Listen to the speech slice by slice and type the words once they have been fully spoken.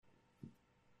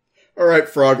All right,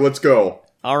 Frog, let's go.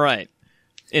 All right.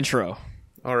 Intro.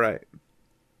 All right.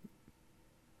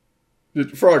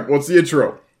 Frog, what's the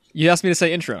intro? You asked me to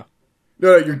say intro.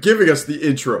 No, you're giving us the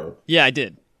intro. Yeah, I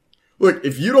did. Look,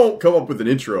 if you don't come up with an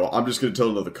intro, I'm just going to tell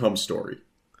another cum story.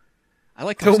 I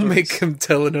like cum Don't stories. make him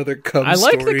tell another cum I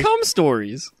story. like the cum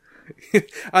stories.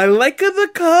 I like the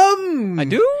cum. I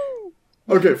do.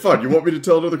 Okay, fine. You want me to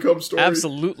tell another cum story?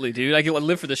 Absolutely, dude. I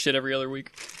live for this shit every other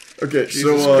week. Okay,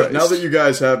 Jesus so Christ. now that you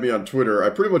guys have me on Twitter, I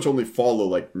pretty much only follow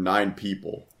like 9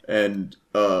 people. And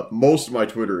most of my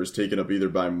Twitter is taken up either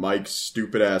by Mike's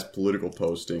stupid-ass political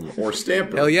posting or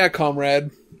Stamper. Hell yeah,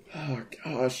 comrade. Oh,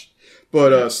 gosh.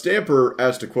 But Stamper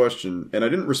asked a question, and I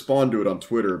didn't respond to it on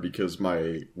Twitter because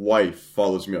my wife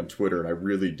follows me on Twitter, and I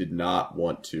really did not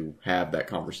want to have that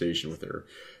conversation with her.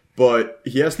 But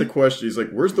he asked the question, he's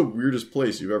like, where's the weirdest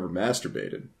place you've ever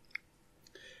masturbated?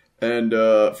 And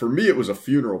for me, it was a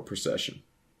funeral procession.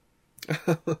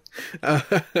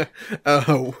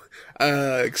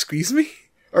 Excuse me?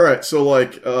 Alright, so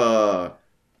like,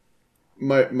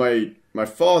 my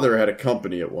father had a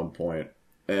company at one point,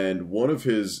 and one of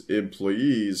his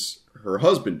employees, her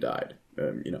husband died.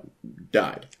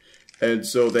 Died. And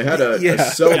so they had a Yeah. I'm aware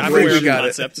of celebration. the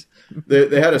concept.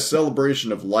 They had a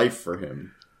celebration of life for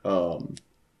him.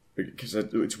 Because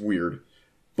it's weird.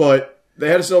 But they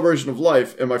had a celebration of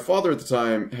life, and my father at the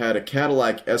time had a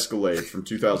Cadillac Escalade from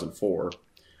 2004.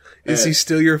 Is he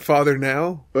still your father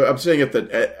now? I'm saying at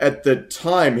the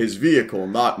time, his vehicle,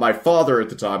 not my father at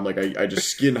the time. Like, I just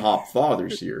skin hop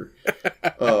fathers here.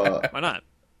 Why not?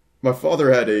 My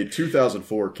father had a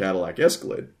 2004 Cadillac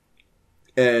Escalade.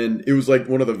 And it was like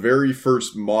one of the very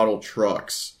first model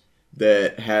trucks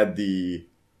that had the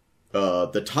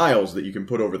tiles that you can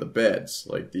put over the beds,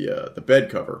 like the bed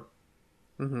cover.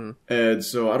 Mm-hmm. And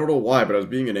so I don't know why, but I was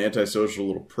being an antisocial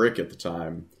little prick at the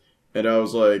time. And I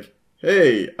was like,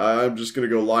 hey, I'm just going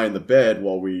to go lie in the bed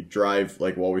while we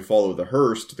follow the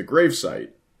hearse to the gravesite.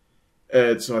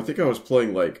 And so I think I was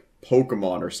playing like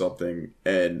Pokemon or something,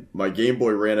 and my Game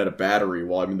Boy ran out of battery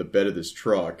while I'm in the bed of this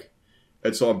truck.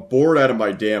 And so I'm bored out of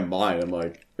my damn mind. I'm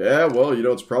like, yeah, well,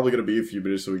 it's probably going to be a few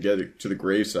minutes so we get to the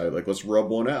gravesite. Like, let's rub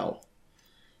one out.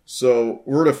 So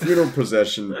we're at a funeral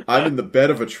procession. I'm in the bed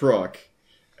of a truck,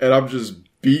 and I'm just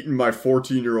beating my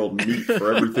 14-year-old meat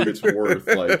for everything it's worth.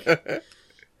 Like,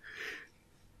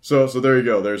 so there you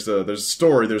go. There's a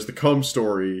story. There's the cum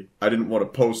story. I didn't want to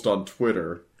post on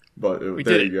Twitter, but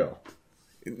there you go.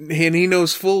 And he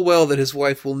knows full well that his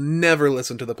wife will never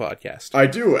listen to the podcast. I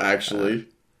do, actually.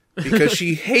 Because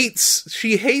she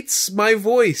hates my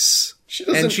voice. She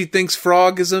doesn't... And she thinks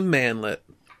Frog is a manlet.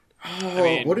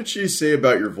 Oh, what did she say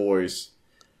about your voice?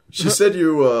 She said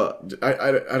you,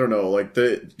 I don't know, like,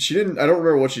 she didn't, I don't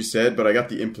remember what she said, but I got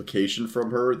the implication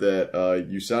from her that,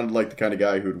 you sounded like the kind of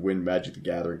guy who'd win Magic the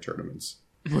Gathering tournaments.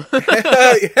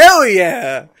 Hell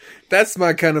yeah! That's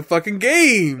my kind of fucking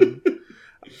game!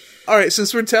 Alright,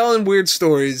 since we're telling weird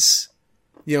stories,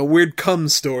 weird cum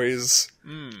stories,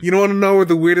 you don't want to know where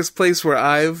the weirdest place where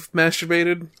I've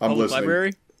masturbated? I'm Public listening.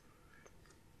 library?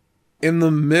 In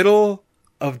the middle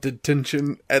of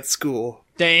detention at school.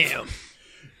 Damn.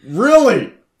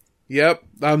 Really? Yep,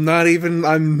 I'm not even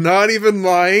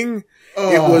lying.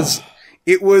 Oh.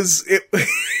 It was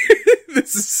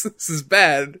this is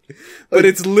bad. But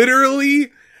it's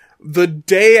literally the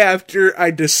day after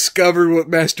I discovered what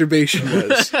masturbation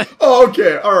was. Oh,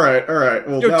 okay, alright.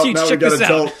 Well, Yo, now Teach, we check gotta this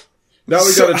tell... out. Now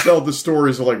we gotta tell the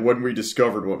stories of, like, when we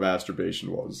discovered what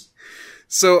masturbation was.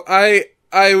 So I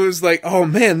was like, oh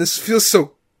man, this feels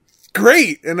so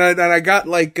great. And I got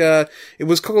like, it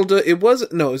was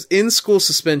in school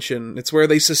suspension. It's where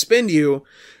they suspend you,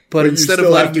 but you instead still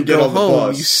of have letting to you get go on the home,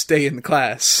 bus. you stay in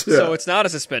class. Yeah. So it's not a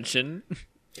suspension.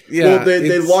 Yeah. Well, they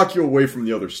it's- lock you away from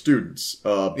the other students.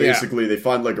 Basically, they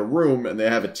find, like, a room, and they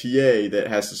have a TA that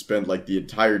has to spend, like, the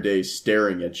entire day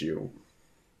staring at you.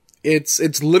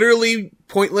 It's literally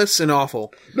pointless and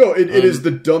awful. No, it is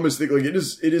the dumbest thing. Like, it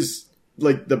is,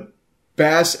 like, the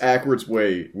bass-ackwards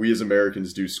way we as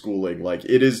Americans do schooling. Like,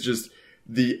 it is just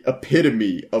the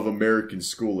epitome of American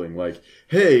schooling. Like,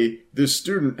 hey, this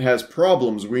student has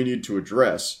problems we need to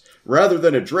address. Rather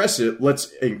than address it,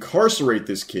 let's incarcerate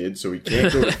this kid so he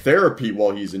can't go to therapy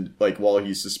while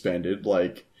he's suspended.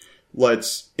 Like,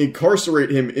 let's incarcerate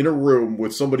him in a room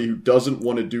with somebody who doesn't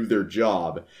want to do their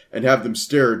job and have them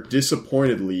stare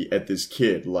disappointedly at this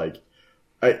kid. Like,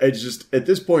 I just, at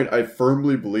this point, I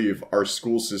firmly believe our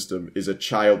school system is a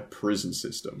child prison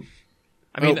system.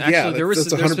 I mean, yeah, there's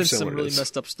been 100% some what it really is.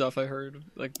 messed up stuff I heard.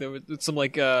 Like, there was some,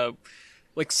 like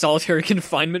solitary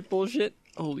confinement bullshit.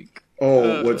 Holy...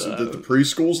 Oh, what's the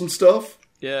preschools and stuff?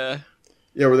 Yeah.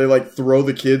 Yeah, where they like throw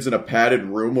the kids in a padded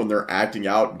room when they're acting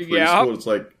out in preschool. Yeah. It's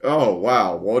like, oh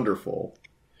wow, wonderful.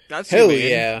 That's Hell humane.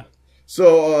 yeah.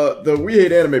 So the We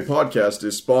Hate Anime podcast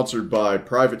is sponsored by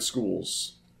private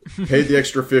schools. Pay the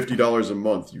extra $50 a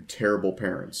month, you terrible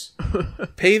parents.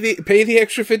 Pay the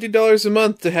extra $50 a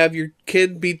month to have your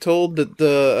kid be told that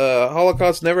the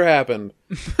Holocaust never happened.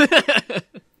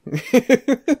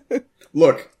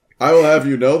 Look, I will have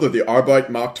you know that the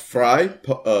Arbeit macht frei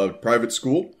private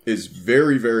school is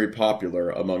very, very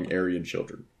popular among Aryan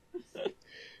children.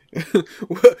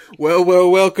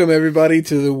 Well, welcome everybody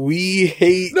to the We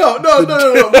Hate... No. We're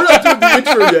not doing the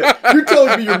intro yet. You're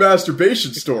telling me your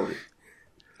masturbation story.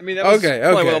 I mean, that was Okay,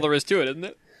 probably okay. what all there is to it, isn't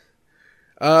it?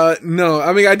 No,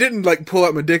 I mean, I didn't, like, pull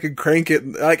out my dick and crank it.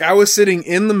 Like, I was sitting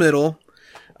in the middle.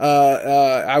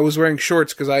 I was wearing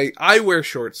shorts, because I wear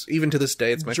shorts, even to this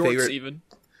day. It's my Jorts favorite. even.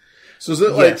 So is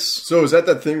it like? Yes. So is that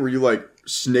thing where you like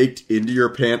snaked into your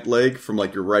pant leg from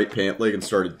like your right pant leg and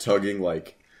started tugging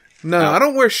like? No, I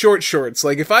don't wear shorts.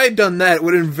 Like, if I had done that, it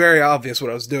would have been very obvious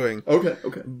what I was doing. Okay.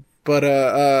 But,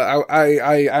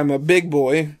 I'm a big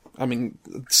boy. I mean,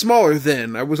 smaller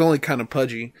then. I was only kind of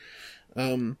pudgy.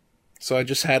 So I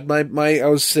just had I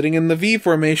was sitting in the V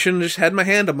formation, just had my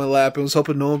hand on my lap and was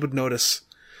hoping no one would notice.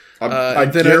 I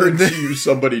then guarantee you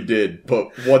somebody did, but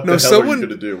what the hell are you going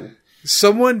to do?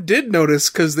 Someone did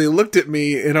notice because they looked at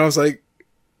me and I was like,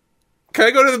 "Can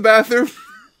I go to the bathroom?"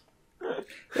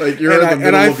 Like you're in the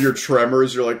middle of your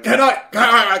tremors. You're like, "Can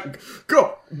I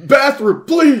go bathroom,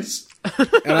 please?"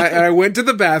 and I went to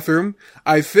the bathroom.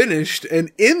 I finished,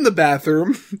 and in the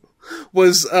bathroom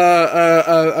was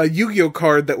a Yu-Gi-Oh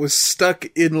card that was stuck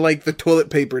in like the toilet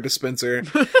paper dispenser.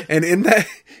 And in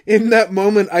that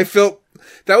moment, I felt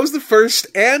that was the first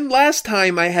and last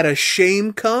time I had a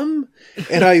shame come,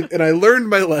 and I learned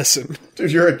my lesson.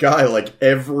 Dude, you're a guy like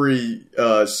every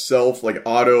autonomous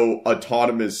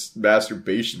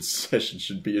masturbation session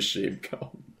should be a shame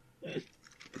come.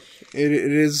 It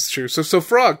is true. So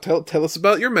Frog, tell us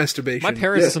about your masturbation. My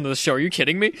parents listen to the show. Are you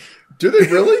kidding me? Do they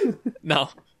really? No.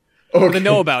 Okay. They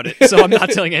know about it, so I'm not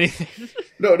telling anything.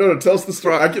 No. Tell us the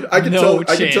story. I can No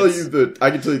tell chance. you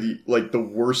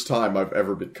the worst time I've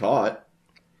ever been caught.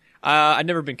 I've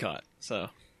never been caught, so.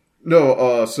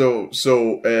 No.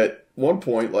 So at one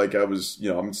point, like I was,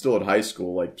 I'm still in high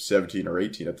school, like 17 or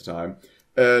 18 at the time,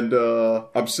 and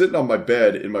I'm sitting on my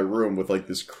bed in my room with like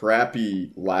this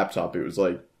crappy laptop. It was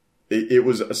like it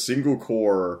was a single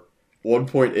core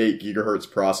 1.8 gigahertz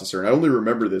processor, and I only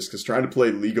remember this because trying to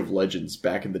play League of Legends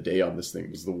back in the day on this thing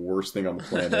was the worst thing on the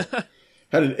planet.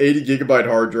 Had an 80 gigabyte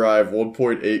hard drive,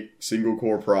 1.8 single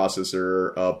core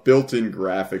processor, built-in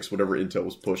graphics, whatever Intel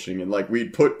was pushing, and like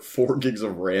we'd put 4 gigs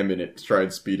of RAM in it to try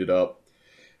and speed it up.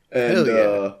 And Hell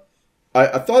yeah.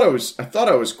 I thought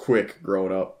I was quick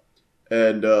growing up,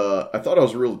 and I thought I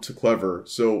was real clever.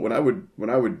 So when I would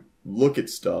look at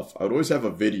stuff, I would always have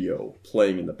a video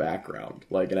playing in the background,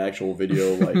 like an actual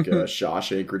video, like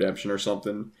Shawshank Redemption or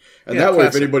something. And Yeah, that way,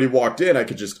 if classic. anybody walked in, I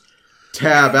could just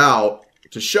tab out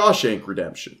to Shawshank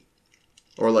Redemption,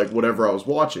 or like whatever I was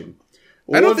watching.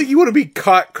 Well, I don't think you want to be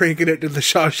caught cranking it to the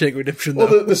Shawshank Redemption, though.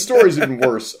 Well, the story's even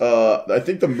worse. I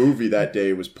think the movie that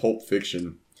day was Pulp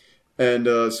Fiction. And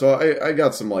so I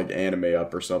got some like anime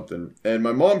up or something. And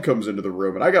my mom comes into the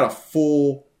room and I got a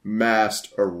full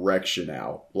masked erection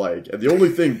out. Like, and the only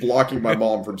thing blocking my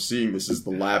mom from seeing this is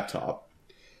the laptop.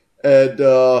 And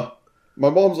my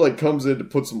mom's like comes in to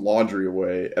put some laundry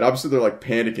away. And I'm sitting there like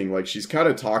panicking. Like she's kind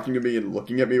of talking to me and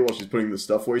looking at me while she's putting the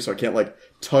stuff away. So I can't like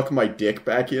tuck my dick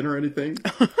back in or anything.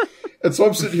 And so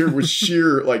I'm sitting here with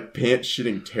sheer like pants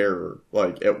shitting terror,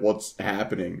 like at what's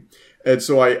happening. And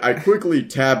so I quickly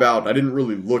tab out. I didn't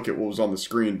really look at what was on the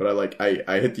screen, but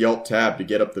I hit the Alt tab to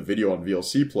get up the video on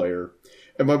VLC player.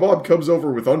 And my mom comes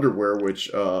over with underwear, which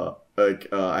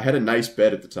I had a nice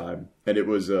bed at the time, and it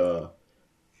was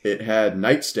it had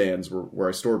nightstands where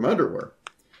I stored my underwear.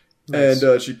 Nice.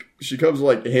 And she comes to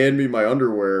like hand me my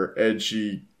underwear, and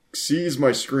she sees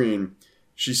my screen.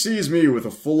 She sees me with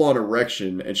a full-on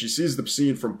erection, and she sees the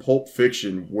scene from Pulp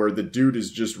Fiction where the dude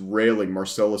is just railing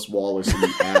Marcellus Wallace in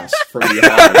the ass from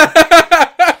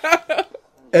behind.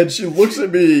 And she looks at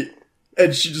me,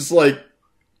 and she just, like,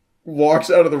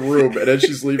 walks out of the room, and as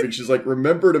she's leaving, she's like,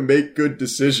 remember to make good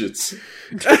decisions.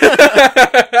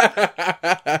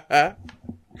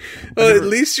 Well, at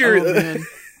least man.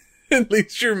 at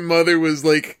least your mother was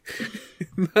like,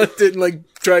 didn't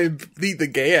like try and beat the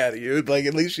gay out of you. Like,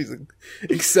 at least she's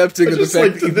accepting of the just, fact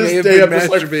like, that to you this may have day, been I'm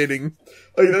just, like, masturbating.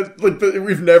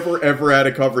 We've never ever had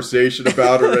a conversation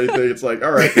about it or anything. It's like,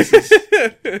 all right, this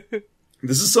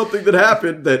is something that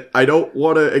happened that I don't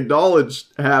want to acknowledge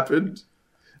happened.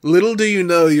 Little do you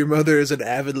know, your mother is an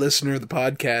avid listener of the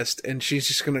podcast, and she's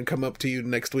just gonna come up to you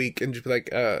next week and just be like,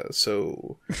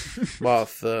 so,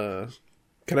 Moth,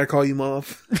 can I call you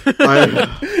Moth?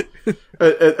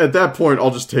 At that point,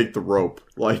 I'll just take the rope.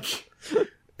 Like,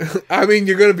 I mean,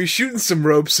 you're gonna be shooting some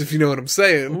ropes, if you know what I'm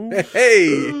saying. Ooh.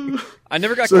 Hey! I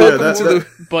never got so caught yeah, before,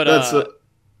 but that's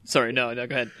sorry, no, go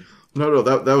ahead. no,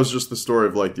 that was just the story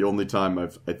of like the only time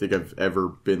I think I've ever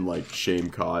been like shame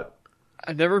caught.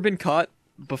 I've never been caught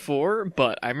before,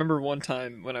 but I remember one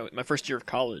time when my first year of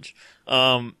college,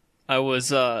 I was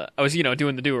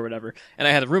doing the do or whatever, and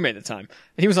I had a roommate at the time,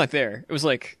 and he was not there. It was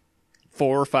like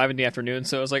 4 or 5 in the afternoon,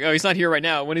 so I was like, oh, he's not here right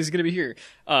now. When is he gonna be here?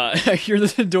 I hear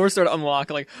the door start to unlock,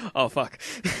 like, oh fuck,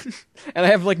 and I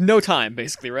have like no time,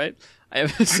 basically, right? I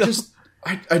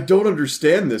don't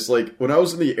understand this. Like, when I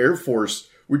was in the Air Force,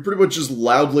 we pretty much just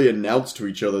loudly announced to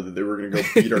each other that they were going to go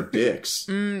beat our dicks.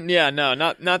 Yeah, no,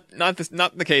 not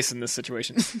the case in this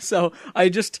situation. So I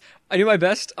do my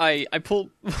best. I pull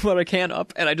what I can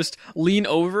up, and I just lean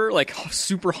over, like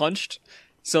super hunched,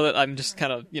 so that I'm just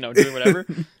kind of doing whatever,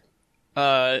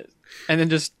 and then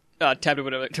just tap to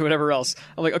whatever else.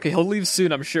 I'm like, okay, he'll leave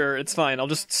soon. I'm sure it's fine. I'll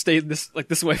just stay this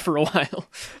way for a while.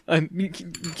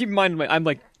 Keep in mind, I'm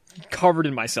like covered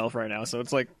in myself right now, so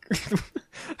it's like.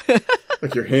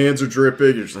 Like your hands are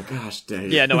dripping. You're just like, gosh dang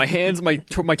it. Yeah, no, my hands, my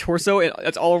torso,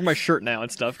 it's all over my shirt now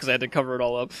and stuff because I had to cover it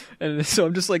all up. And so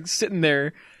I'm just like sitting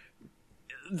there,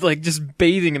 like just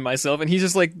bathing in myself. And he's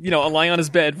just like, lying on his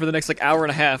bed for the next like hour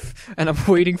and a half. And I'm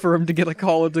waiting for him to get a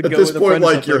call to go. At this point,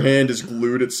 like your hand has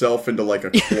glued itself into like a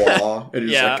claw. And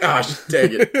you're just like, gosh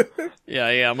dang it.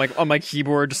 Yeah. I'm like on my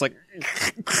keyboard, just like.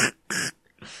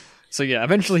 So yeah,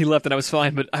 eventually he left and I was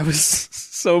fine, but I was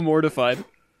so mortified.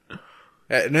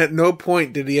 And at no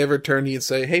point did he ever turn to you and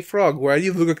say, "Hey, Frog, why do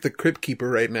you look like the Crypt Keeper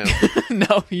right now?"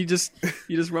 No, he just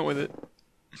went with it.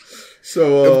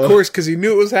 So of course, because he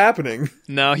knew it was happening.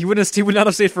 No, he would not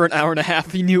have stayed for an hour and a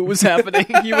half. He knew it was happening.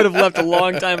 He would have left a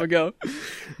long time ago.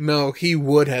 No, he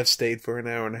would have stayed for an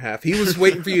hour and a half. He was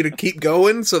waiting for you to keep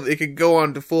going so that it could go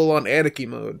on to full-on anarchy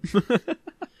mode.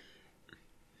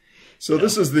 So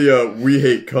this is the We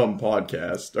Hate Cum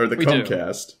podcast, or the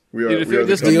Cumcast. We are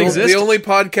the only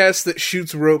podcast that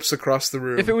shoots ropes across the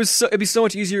room. If it was, it'd be so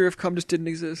much easier if cum just didn't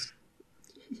exist.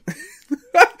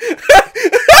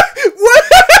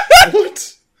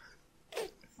 What?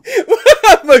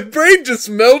 My brain just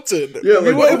melted. Yeah,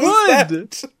 like, what was that?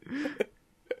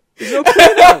 There's no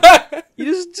point. You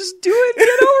just do it and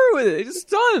get over with it. It's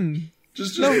done.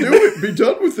 Just do it. Be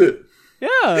done with it.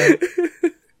 Yeah.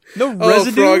 No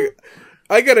residue. Frog,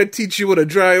 I gotta teach you what a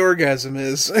dry orgasm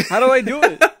is. How do I do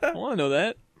it? I want to know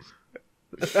that.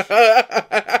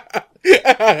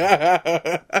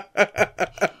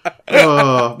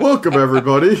 Welcome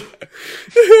everybody.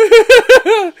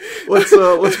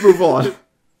 Let's move on.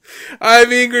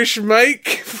 I'm English Mike.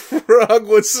 Frog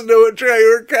wants to know what dry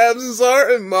orgasms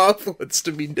are, and Moth wants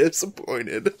to be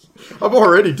disappointed. I'm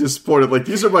already disappointed. Like,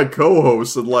 these are my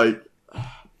co-hosts, and like,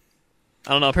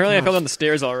 I don't know. Apparently, I fell down the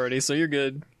stairs already, so you're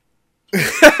good.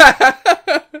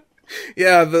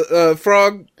 Yeah, the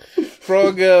Frog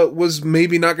was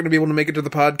maybe not going to be able to make it to the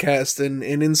podcast, and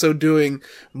in so doing,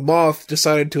 Moth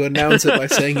decided to announce it by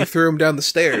saying he threw him down the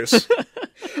stairs.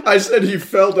 I said he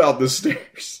fell down the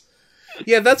stairs.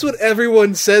 Yeah, that's what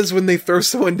everyone says when they throw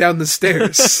someone down the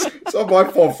stairs. It's not my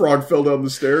fault Frog fell down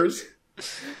the stairs.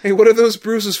 Hey, what are those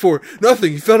bruises for?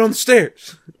 Nothing, he fell down the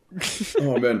stairs.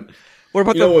 Oh, man. What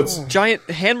about the giant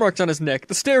hand marks on his neck?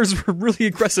 The stairs were really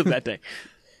aggressive that day.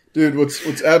 Dude,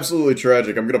 what's absolutely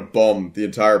tragic, I'm going to bum the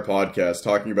entire podcast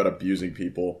talking about abusing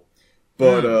people.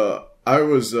 But I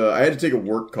had to take a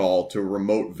work call to a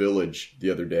remote village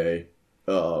the other day.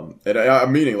 And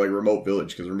I'm meaning like remote village,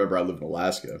 because remember I live in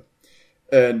Alaska.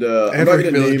 And I'm not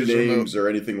going to name names or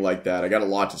anything like that. I got a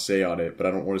lot to say on it, but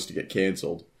I don't want us to get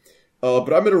canceled.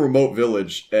 But I'm in a remote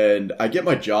village, and I get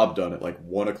my job done at like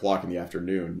 1 o'clock in the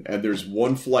afternoon, and there's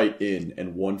one flight in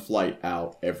and one flight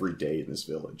out every day in this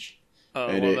village.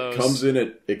 And it comes in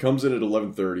at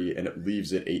 11:30 and it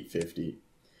leaves at 8:50.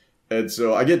 And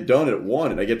so I get done at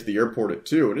 1 and I get to the airport at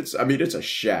 2, and it's a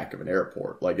shack of an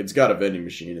airport. Like, it's got a vending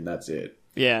machine and that's it.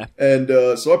 Yeah. And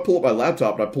so I pull up my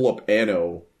laptop and I pull up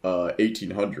Anno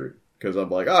 1800 because I'm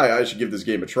like, I should give this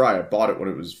game a try. I bought it when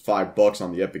it was $5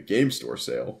 on the Epic Game Store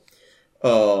sale.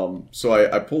 So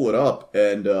I pull it up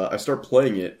and I start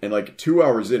playing it, and like 2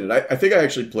 hours in, and I think I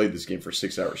actually played this game for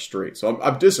 6 hours straight. So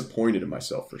I'm disappointed in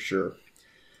myself for sure.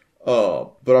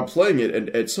 But I'm playing it,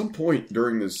 and at some point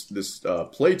during this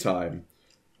playtime,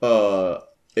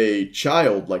 a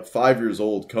child, like 5 years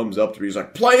old, comes up to me. He's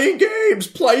like, playing games!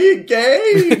 Playing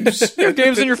games! You have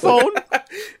games on your phone?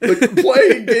 Like,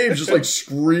 playing games, just like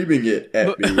screaming it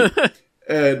at me.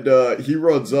 And he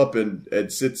runs up and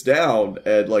sits down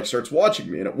and like starts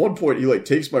watching me. And at one point he like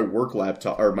takes my work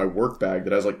laptop or my work bag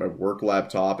that has like my work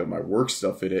laptop and my work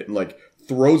stuff in it and like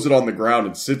throws it on the ground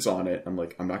and sits on it. I'm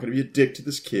like, I'm not gonna be a dick to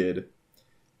this kid.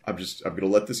 I'm gonna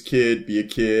let this kid be a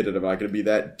kid, and I'm not gonna be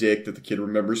that dick that the kid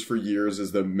remembers for years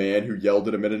as the man who yelled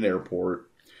at him in an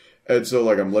airport. And so,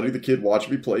 like, I'm letting the kid watch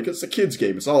me play, because it's a kid's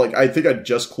game. It's not like, I think I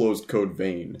just closed Code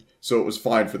Vein, so it was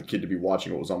fine for the kid to be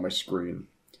watching what was on my screen.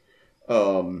 He's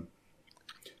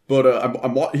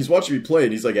watching me play,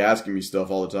 and he's, like, asking me stuff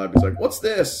all the time. He's like, what's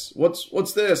this?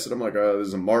 What's this? And I'm like, this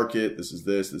is a market, this is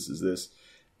this.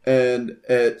 And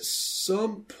at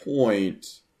some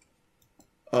point,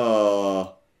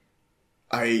 I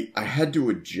had to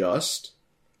adjust,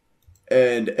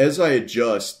 and as I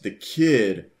adjust, the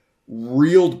kid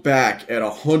reeled back at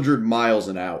 100 miles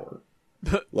an hour.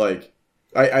 Like,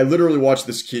 I literally watched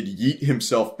this kid yeet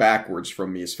himself backwards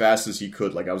from me as fast as he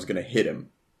could, like I was gonna hit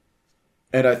him.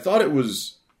 And I thought it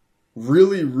was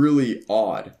really, really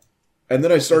odd. And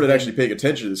then I started actually paying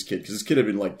attention to this kid, because this kid had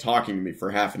been, like, talking to me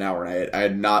for half an hour, and I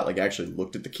had not, like, actually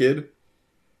looked at the kid.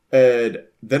 And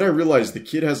then I realized the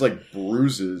kid has, like,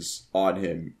 bruises on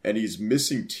him, and he's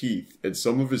missing teeth, and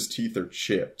some of his teeth are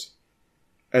chipped.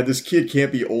 And this kid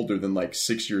can't be older than, like,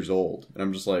 6 years old. And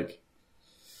I'm just like...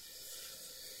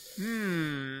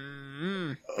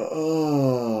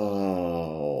 Oh...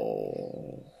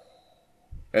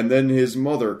 And then his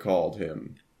mother called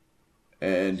him,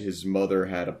 and his mother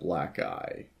had a black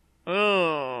eye.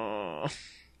 Oh.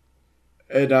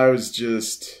 And I was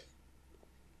just...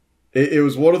 It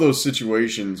was one of those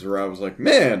situations where I was like,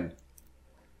 man,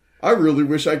 I really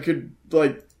wish I could,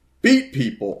 like, beat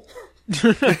people.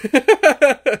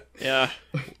 Yeah.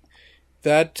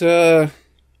 That,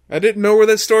 I didn't know where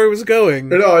that story was going.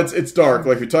 No, it's dark.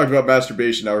 Like, we talked about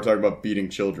masturbation, now we're talking about beating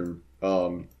children.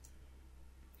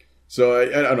 So I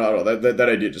don't know. That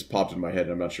idea just popped in my head,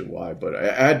 and I'm not sure why. But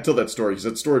I had to tell that story because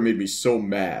that story made me so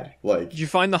mad. Like, Did you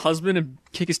find the husband and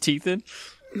kick his teeth in?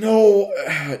 No,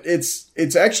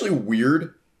 it's actually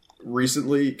weird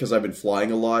recently because I've been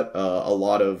flying a lot.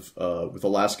 With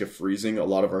Alaska freezing, a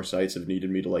lot of our sites have needed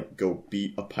me to like go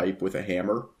beat a pipe with a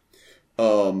hammer.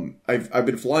 I've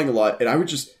been flying a lot, and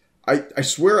I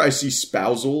swear I see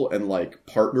spousal and like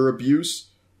partner abuse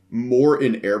more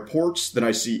in airports than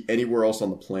I see anywhere else on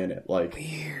the planet. Like,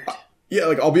 weird. Yeah,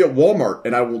 like I'll be at Walmart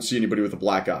and I won't see anybody with a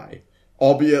black eye.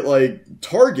 I'll be at like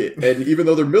Target, and even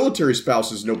though they're military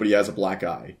spouses, nobody has a black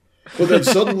eye. But then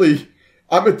suddenly,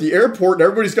 I'm at the airport and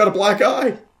everybody's got a black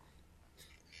eye.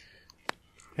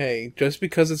 Hey, just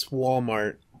because it's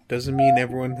Walmart doesn't mean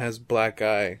everyone has black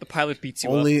eye. The pilot beats you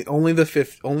up. Only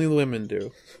the women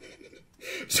do.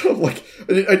 So I'm like,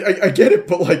 I get it,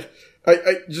 but like,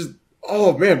 I just,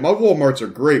 oh man, my Walmarts are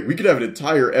great. We could have an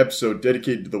entire episode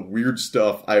dedicated to the weird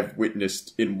stuff I've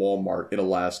witnessed in Walmart in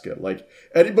Alaska. Like,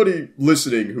 anybody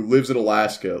listening who lives in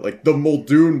Alaska, like the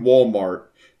Muldoon Walmart,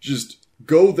 just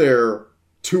go there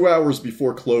 2 hours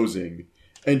before closing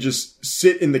and just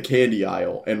sit in the candy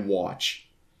aisle and watch.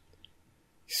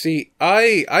 See,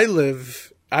 I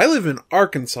live in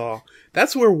Arkansas.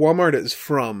 That's where Walmart is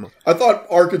from. I thought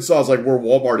Arkansas is like where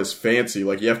Walmart is fancy.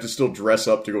 Like, you have to still dress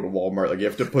up to go to Walmart. Like, you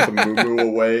have to put the moo-moo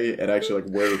away and actually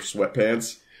like wear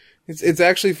sweatpants. It's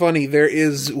actually funny. There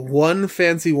is one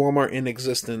fancy Walmart in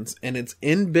existence, and it's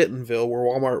in Bentonville, where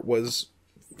Walmart was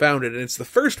founded, and it's the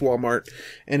first Walmart,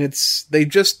 and they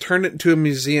just turned it into a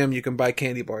museum you can buy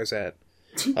candy bars at.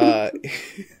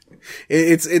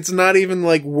 It's not even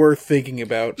like worth thinking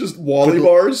about. Just Wally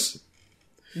bars?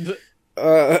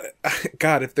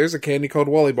 God, if there's a candy called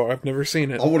Wally Bar, I've never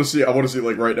seen it. I want to see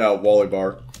like right now, Wally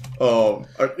Bar.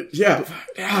 Yeah,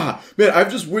 man,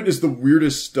 I've just witnessed the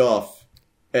weirdest stuff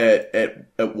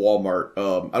at Walmart.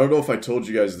 I don't know if I told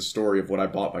you guys the story of when I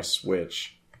bought my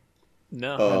Switch.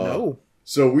 No. No.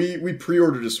 So we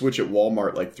pre-ordered a Switch at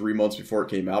Walmart like 3 months before it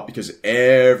came out because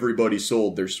everybody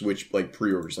sold their Switch like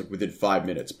pre-orders like within 5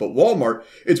 minutes. But Walmart,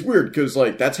 it's weird because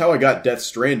like that's how I got Death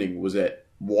Stranding, was at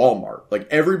Walmart. Like,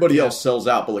 everybody else sells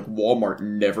out, but like Walmart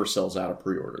never sells out of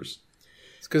pre-orders.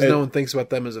 It's because no one thinks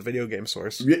about them as a video game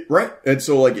source. Right. And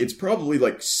so like it's probably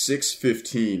like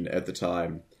 6:15 at the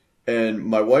time, and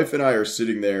my wife and I are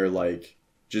sitting there like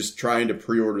just trying to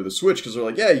pre-order the Switch because they're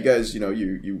like, yeah, you guys, you know,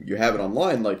 you have it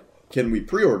online, like, can we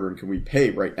pre-order and can we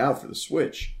pay right now for the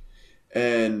Switch?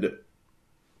 And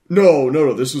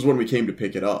no, this was when we came to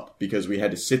pick it up because we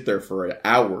had to sit there for an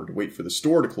hour to wait for the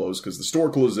store to close because the store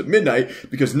closes at midnight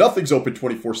because nothing's open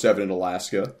 24/7 in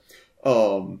Alaska.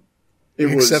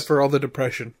 Except for all the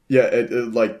depression. Yeah,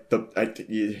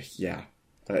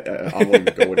 I won't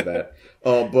even go into that.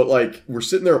 But like, we're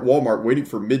sitting there at Walmart waiting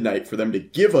for midnight for them to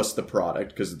give us the product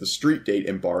because of the street date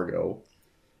embargo.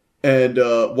 And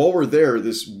while we're there,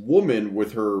 this woman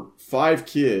with her 5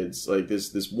 kids, like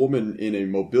this woman in a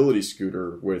mobility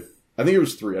scooter with, I think it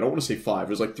was 3. I don't want to say 5. It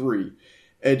was like 3.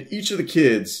 And each of the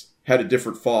kids had a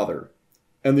different father.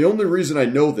 And the only reason I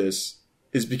know this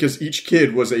is because each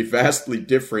kid was a vastly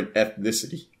different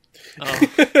ethnicity. Oh.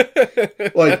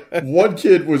 Like, one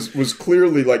kid was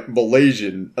clearly like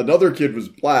Malaysian, another kid was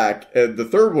black, and the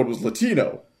third one was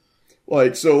Latino.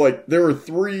 Like, so like, there were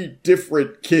 3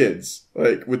 different kids,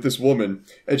 like, with this woman,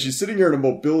 and she's sitting here in a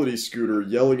mobility scooter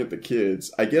yelling at the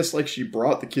kids. I guess, like, she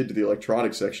brought the kid to the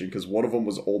electronics section because one of them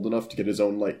was old enough to get his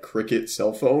own, like, Cricket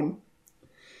cell phone.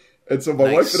 And so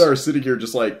my wife and I are sitting here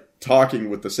just, like, talking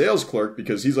with the sales clerk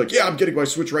because he's like, yeah, I'm getting my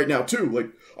Switch right now, too. Like,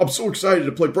 I'm so excited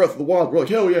to play Breath of the Wild. We're like,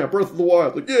 hell yeah, Breath of the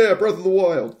Wild. Like, yeah, Breath of the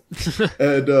Wild.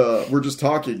 And we're just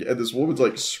talking, and this woman's,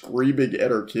 like, screaming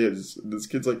at her kids. And this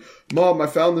kid's like, Mom, I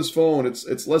found this phone.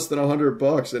 It's less than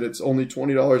 $100, and it's only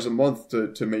 $20 a month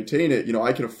to maintain it. You know,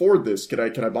 I can afford this. Can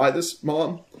I buy this,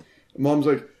 Mom? And Mom's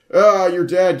like, your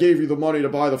dad gave you the money to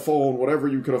buy the phone. Whatever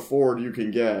you can afford, you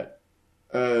can get.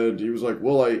 And he was like,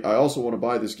 well, I also want to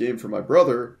buy this game for my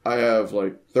brother. I have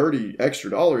like $30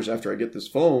 extra after I get this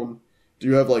phone. Do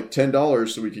you have like $10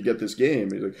 so we could get this game?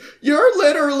 He's like, you're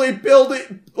literally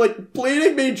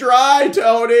bleeding me dry,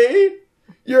 Tony.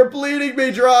 You're bleeding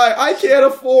me dry. I can't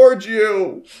afford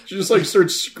you. She just like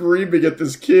starts screaming at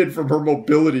this kid from her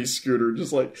mobility scooter.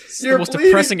 Just like, it's the most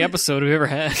depressing episode we've ever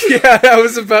had. Yeah, I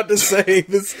was about to say,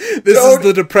 this is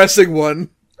the depressing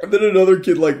one. And then another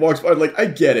kid, like, walks by, like, I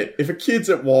get it. If a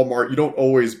kid's at Walmart, you don't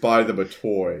always buy them a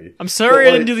toy. I'm sorry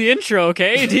I didn't do the intro,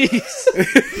 okay? Jeez.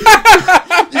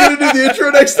 You gonna do the intro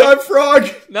next time, Frog?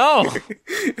 No.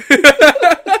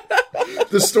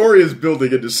 The story is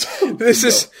building into something. This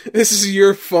is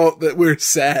your fault that we're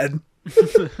sad.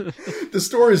 The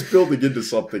story is building into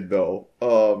something, though.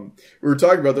 We were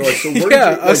talking about, they're like, so where did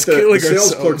Yeah, you, us like, the killing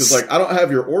sales clerk ourselves. is like, I don't have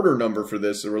your order number for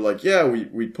this. And we're like, yeah,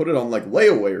 we put it on, like,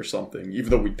 layaway or something, even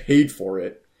though we paid for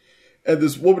it. And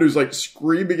this woman who's, like,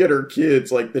 screaming at her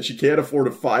kids, like, that she can't afford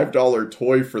a $5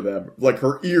 toy for them. Like,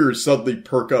 her ears suddenly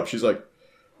perk up. She's like,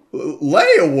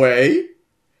 layaway?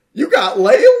 You got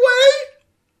layaway?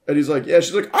 And he's like, yeah.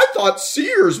 She's like, I thought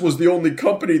Sears was the only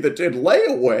company that did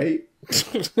layaway.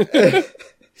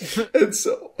 And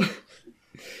so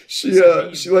she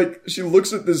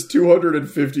looks at this $250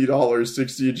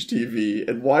 60-inch TV,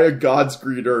 and why on God's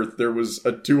green earth there was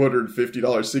a $250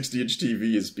 60-inch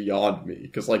TV is beyond me,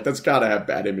 because like that's gotta have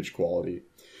bad image quality.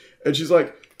 And she's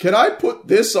like, can I put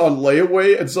this on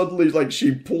layaway? And suddenly, like,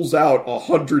 she pulls out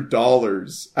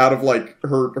 $100 out of like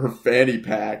her fanny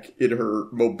pack in her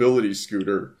mobility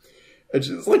scooter, and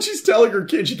she's telling her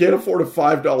kid she can't afford a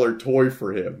 $5 toy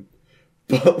for him.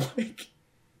 But, like,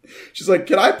 she's like,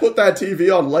 can I put that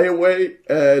TV on layaway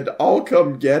and I'll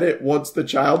come get it once the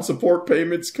child support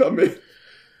payments come in?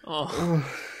 Oh.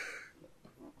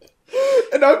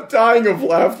 And I'm dying of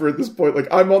laughter at this point. Like,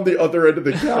 I'm on the other end of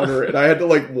the counter and I had to,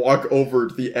 like, walk over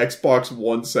to the Xbox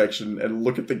One section and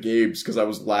look at the games because I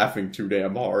was laughing too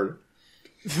damn hard.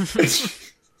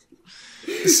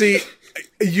 See,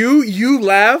 you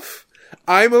laugh.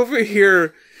 I'm over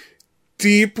here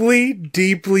deeply,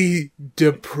 deeply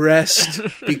depressed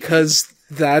because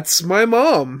that's my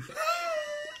mom.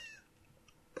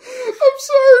 I'm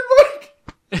sorry,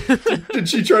 Mike. Did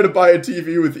she try to buy a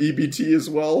TV with EBT as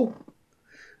well?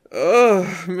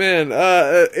 Oh, man.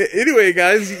 Anyway,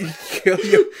 guys. No,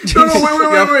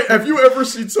 wait. Have you ever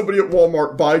seen somebody at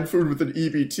Walmart buying food with an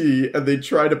EBT and they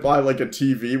try to buy like a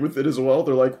TV with it as well?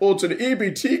 They're like, well, it's an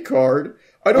EBT card.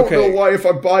 I don't know why if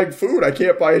I'm buying food, I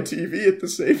can't buy a TV at the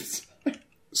same time.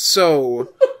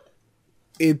 So,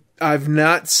 I've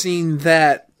not seen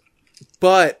that,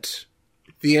 but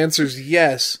the answer is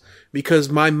yes, because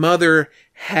my mother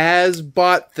has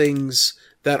bought things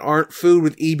that aren't food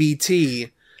with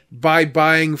EBT by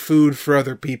buying food for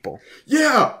other people.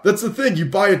 Yeah, that's the thing. You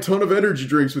buy a ton of energy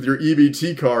drinks with your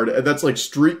EBT card, and that's like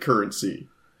street currency.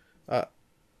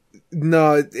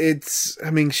 No, it's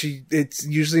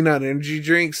usually not energy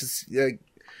drinks.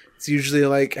 It's usually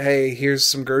like, hey, here's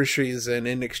some groceries, and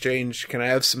in exchange, can I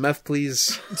have some meth,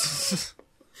 please?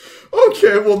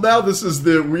 Okay, well now this is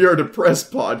the We Are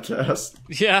Depressed podcast.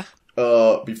 Yeah.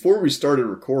 Before we started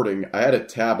recording, I had a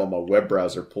tab on my web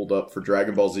browser pulled up for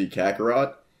Dragon Ball Z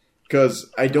Kakarot, because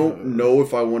I don't know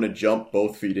if I want to jump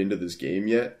both feet into this game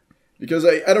yet. Because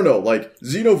I don't know, like,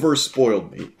 Xenoverse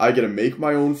spoiled me. I get to make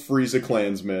my own Frieza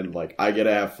clansmen, like, I get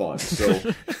to have fun. So,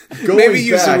 going Maybe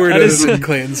use back, the word That is- other than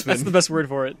clansman. That's the best word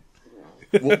for it.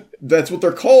 well, that's what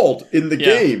they're called in the Yeah.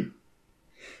 game.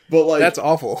 But, like, That's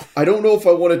awful. I don't know if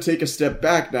I want to take a step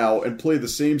back now and play the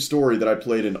same story that I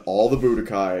played in all the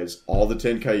Budokais, all the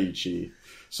Tenkaichi.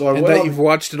 So I And went that on, you've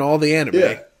watched in all the anime.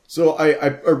 yeah. So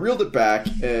I reeled it back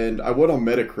and I went on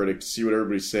Metacritic to see what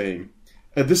everybody's saying.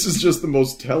 And this is just the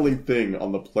most telling thing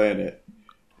on the planet.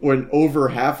 When over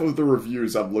half of the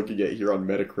reviews I'm looking at here on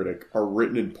Metacritic are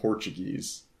written in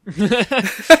Portuguese. Dude,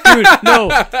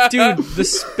 the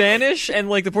Spanish and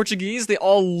like the Portuguese, they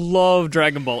all love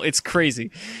Dragon Ball. It's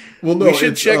crazy. Well, no, We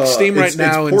should it's, check Steam right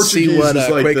now and see Portuguese what, is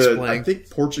like Quake's the, playing. I think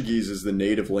Portuguese is the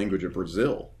native language of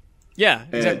Brazil. Yeah,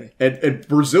 And, exactly. and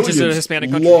Brazilians Which is a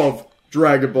Hispanic country. love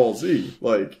Dragon Ball Z.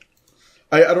 Like,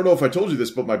 I don't know if I told you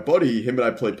this, but my buddy, him and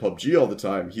I play PUBG all the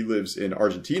time. He lives in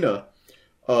Argentina.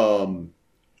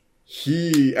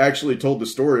 He actually told the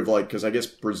story of, like, because I guess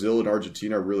Brazil and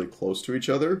Argentina are really close to each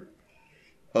other.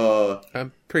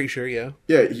 I'm pretty sure, yeah.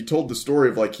 Yeah, he told the story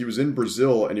of, like, he was in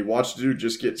Brazil and he watched a dude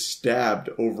just get stabbed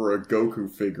over a Goku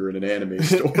figure in an anime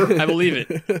store. I believe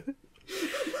it.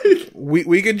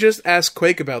 We could just ask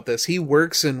Quake about this. He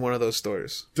works in one of those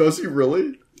stores. Does he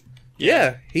really?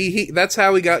 Yeah, he that's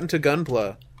how he got into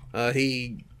Gunpla.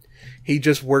 He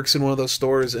just works in one of those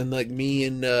stores, and like me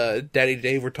and Daddy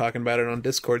Dave were talking about it on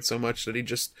Discord so much that he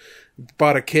just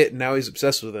bought a kit and now he's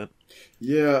obsessed with it.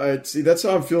 Yeah, I see. That's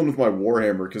how I'm feeling with my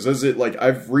Warhammer. Because as it like,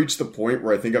 I've reached the point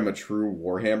where I think I'm a true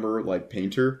Warhammer like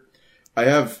painter. I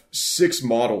have 6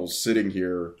 models sitting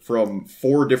here from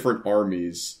 4 different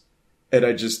armies, and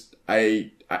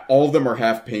I all of them are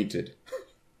half painted.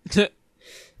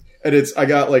 And I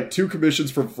got like 2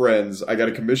 commissions from friends. I got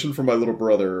a commission from my little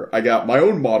brother. I got my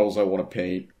own models I want to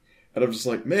paint, and I'm just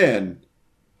like, man,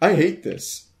 I hate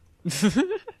this.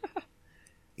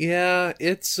 Yeah,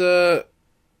 it's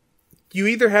you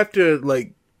either have to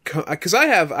like, because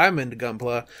I'm into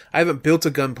Gunpla. I haven't built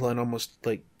a Gunpla in almost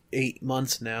like 8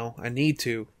 months now. I need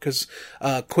to, because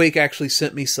Quake actually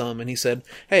sent me some, and he said,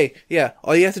 "Hey, yeah,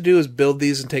 all you have to do is build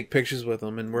these and take pictures with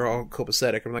them, and we're all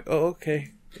copacetic." I'm like, "Oh,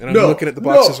 okay." And I'm looking at the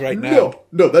boxes right now.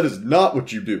 No, that is not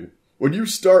what you do. When you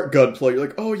start Gunpla, you're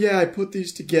like, oh yeah, I put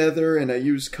these together and I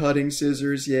use cutting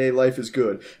scissors. Yay, life is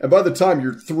good. And by the time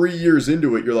you're 3 years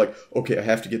into it, you're like, okay, I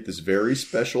have to get this very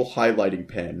special highlighting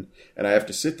pen. And I have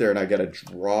to sit there and I gotta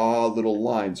draw little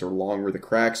lines along where the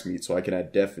cracks meet so I can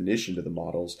add definition to the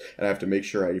models. And I have to make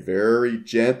sure I very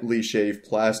gently shave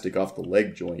plastic off the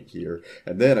leg joint here.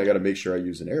 And then I gotta make sure I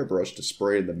use an airbrush to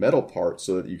spray in the metal part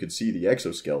so that you can see the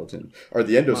exoskeleton, or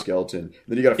the endoskeleton.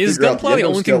 Then you gotta Is figure out Gunpla the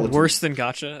only thing endoskeleton. worse than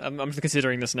Gacha? I'm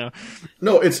considering this now.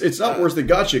 No, it's not worse than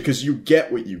Gacha because you get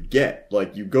what you get.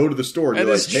 Like, you go to the store and That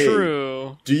you're is like, hey,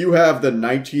 true. do you have the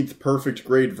 19th perfect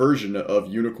grade version of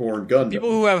Unicorn Gundam?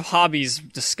 People who have hobbies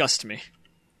disgust me.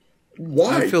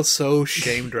 Why? I feel so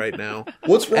shamed right now.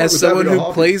 What's wrong As with someone having a who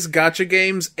hobby? plays gacha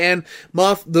games, and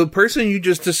Moth, the person you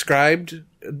just described,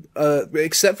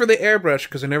 except for the airbrush,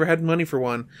 because I never had money for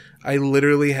one, I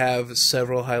literally have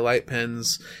several highlight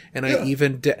pens, and Yeah.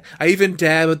 I even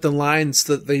dab at the lines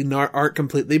so that they aren't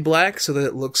completely black, so that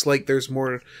it looks like there's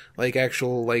more like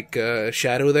actual like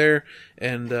shadow there,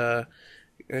 and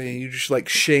you just like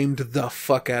shamed the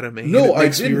fuck out of me. and No, it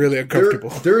makes I me didn't. really uncomfortable.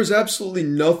 There is absolutely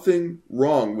nothing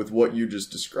wrong with what you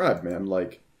just described, man.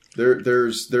 Like,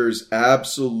 there's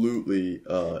absolutely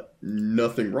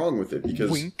nothing wrong with it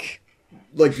because Wink.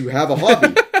 like, you have a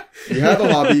hobby. You have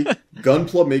a hobby.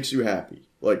 Gunpla makes you happy.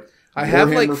 Like, I have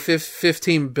like Warhammer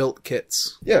 15 built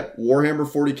kits. Yeah, Warhammer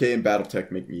 40k and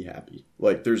BattleTech make me happy.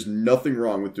 Like, there's nothing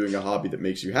wrong with doing a hobby that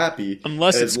makes you happy,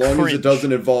 Unless as it's long as cringe. it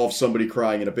doesn't involve somebody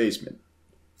crying in a basement.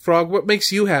 Frog, what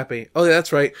makes you happy? Oh,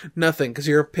 that's right. Nothing, because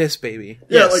you're a piss baby.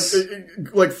 Yeah, Yes.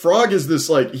 like Frog is this,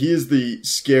 like, he is the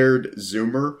scared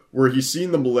Zoomer, where he's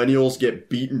seen the millennials get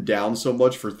beaten down so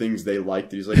much for things they like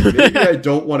that he's like, maybe I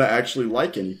don't want to actually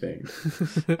like anything.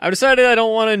 I've decided I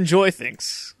don't want to enjoy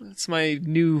things. That's my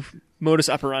new modus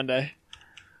operandi.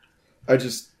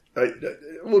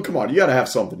 Well, come on, you gotta have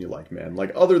something you like, man.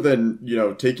 Like, other than,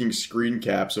 taking screen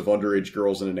caps of underage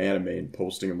girls in an anime and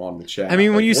posting them on the chat. I mean,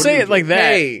 when Like, you what say do it like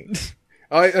that, Hey!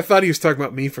 I thought he was talking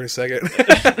about me for a second.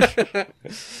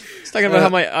 it's talking about how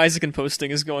my Isaac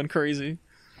posting is going crazy.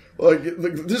 Like,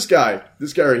 this guy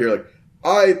right here, like,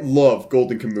 I love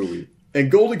Golden Kamui. And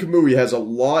Golden Kamui has a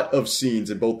lot of scenes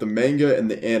in both the manga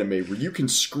and the anime where you can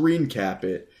screen cap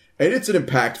it, and it's an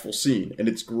impactful scene, and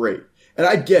it's great. And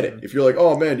I get it. If you're like,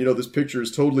 oh man, this picture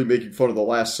is totally making fun of The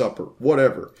Last Supper.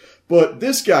 Whatever. But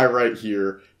this guy right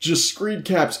here just screen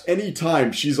caps any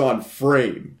time she's on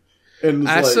frame. And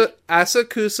it's like,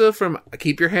 Asakusa from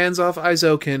Keep Your Hands Off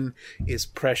Aizoken is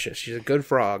precious. She's a good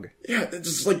frog. yeah, it's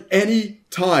just like any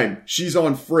time she's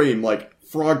on frame, like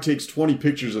Frog takes 20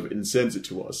 pictures of it and sends it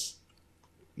to us.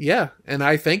 Yeah, and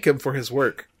I thank him for his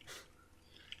work.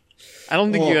 I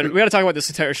don't think we got to talk about this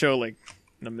entire show like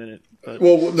in a minute. But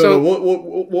Well, no,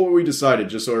 what we decided,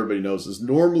 just so everybody knows, is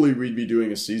normally we'd be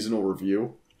doing a seasonal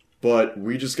review, but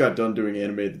we just got done doing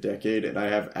Anime of the Decade, and I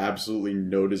have absolutely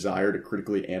no desire to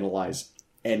critically analyze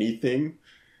anything.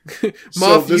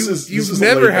 Moth, you've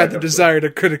never had the desire to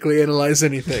critically analyze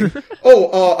anything.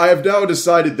 I have now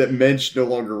decided that Mensch no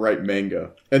longer write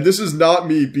manga. And this is not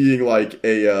me being like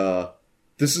a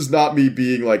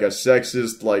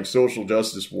sexist, like, social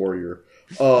justice warrior.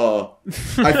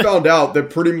 I found out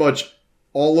that pretty much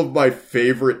all of my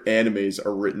favorite animes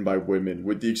are written by women,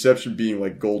 with the exception being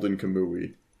like Golden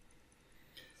Kamui.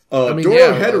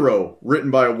 Dorohedoro,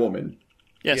 written by a woman.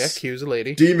 yes, Yeah, Q's a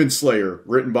lady. Demon Slayer,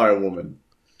 written by a woman.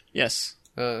 yes.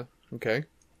 Okay.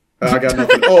 I got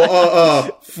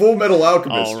nothing. Full Metal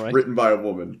Alchemist, All right. written by a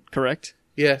woman. Correct.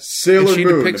 Yeah. Sailor And she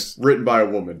Moon, depicts- written by a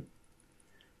woman.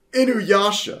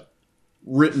 Inuyasha,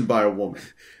 written by a woman.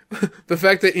 The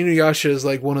fact that Inuyasha is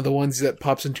like one of the ones that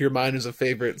pops into your mind as a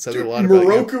favorite says Dude, a lot about you.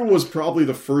 Moroku was probably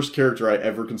the first character I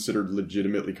ever considered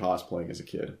legitimately cosplaying as a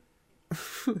kid.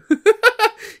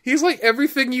 He's like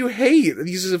everything you hate.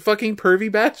 He's a fucking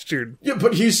pervy bastard. Yeah,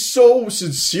 but he's so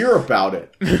sincere about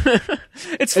it.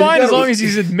 It's And fine that as long was-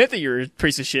 as you admit that you're a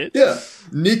piece of shit. Yeah.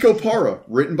 Nico Para,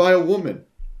 written by a woman.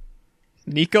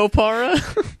 Nico Para?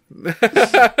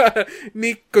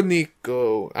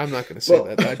 Nico. I'm not gonna say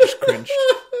Well- that. I just cringed.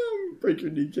 Break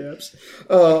your kneecaps.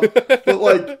 But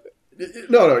like,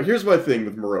 no. Here's my thing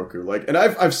with Moroku. Like, and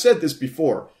I've said this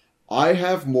before. I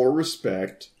have more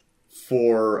respect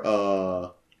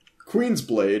for Queen's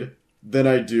Blade than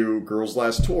I do Girls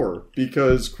Last Tour,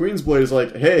 because Queen's Blade is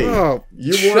like, hey, Oh,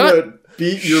 you want to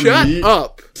beat your Shut meat?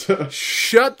 up.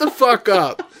 Shut the fuck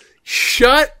up.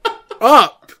 Shut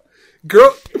up.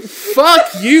 Girl, fuck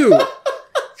you.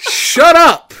 Shut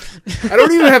up. I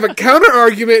don't even have a counter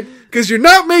argument because you're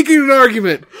not making an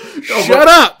argument. Shut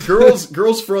up. Girls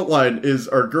Frontline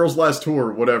or Girls Last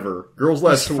Tour, whatever. Girls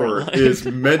Last Tour is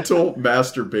mental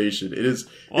masturbation. It is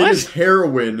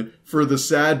heroin for the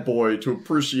sad boy to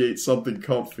appreciate something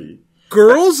comfy.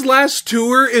 Girls' Last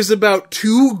Tour is about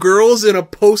two girls in a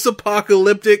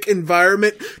post-apocalyptic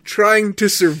environment trying to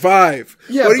survive.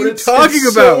 Yeah, what are but you it's talking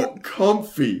about? So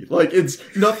comfy. Like, it's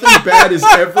nothing bad is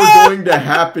ever going to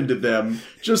happen to them.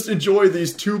 Just enjoy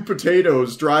these two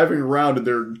potatoes driving around in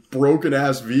their broken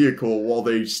ass vehicle while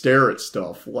they stare at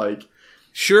stuff. Like,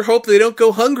 Sure hope they don't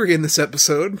go hungry in this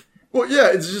episode. well, yeah,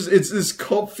 it's this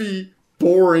comfy,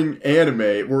 boring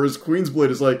anime. Whereas Queen's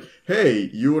Blade is like, hey,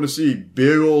 you want to see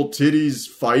big old titties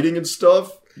fighting and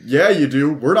stuff? Yeah, you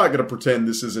do. We're not going to pretend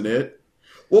this isn't it.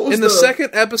 What was In the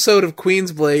second episode of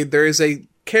Queen's Blade, there is a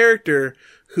character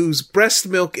whose breast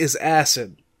milk is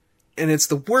acid. And it's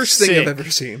the worst thing I've Sick. ever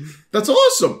seen. That's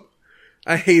awesome.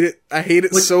 I hate it. I hate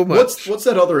it Like, so much. What's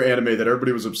that other anime that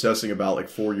everybody was obsessing about like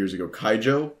 4 years ago?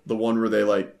 Kaijo? The one where they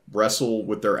like wrestle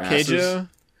with their asses? Keijo?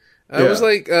 It was yeah.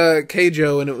 like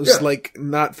Keijo, and it was Yeah. like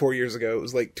not 4 years ago. It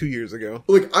was like 2 years ago.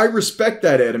 Like, I respect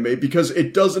that anime because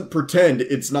it doesn't pretend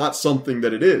it's not something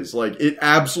that it is. Like, it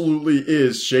absolutely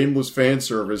is shameless fan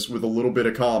service with a little bit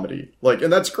of comedy. Like,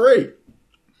 and that's great.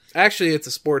 Actually, it's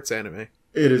a sports anime.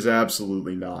 It is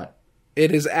absolutely not.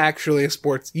 It is actually a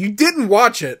sports. You didn't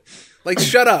watch it. Like,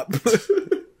 shut up.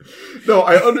 No,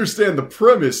 I understand the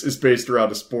premise is based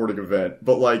around a sporting event,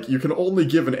 but like, you can only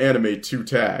give an anime 2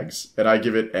 tags, and I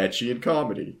give it ecchi and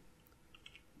comedy.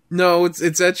 No,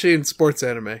 it's actually in sports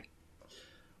anime.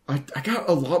 I got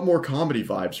a lot more comedy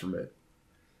vibes from it.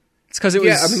 It's because it was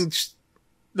Yeah, I mean,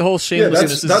 the whole Yeah,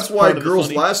 shamelessness. that's is why part of the Girls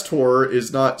funny. Last Tour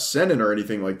is not seinen or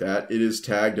anything like that. It is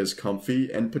tagged as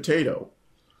comfy and potato.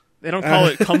 They don't call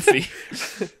it comfy.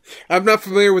 I'm not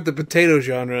familiar with the potato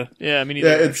genre. Yeah, I mean, neither,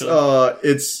 Yeah, actually.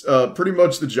 it's pretty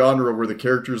much the genre where the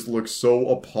characters look so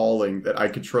appalling that I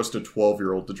could trust a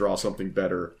 12-year-old to draw something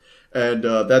better. And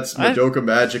that's Madoka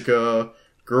Magica,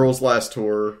 Girls Last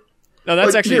Tour. No, that's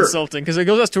like, actually here- insulting because it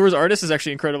goes as towar's artist is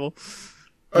actually incredible.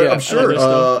 Yeah, I'm sure. other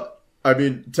stuff. I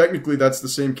mean, technically, that's the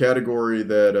same category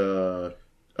that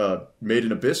Made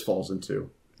in Abyss falls into.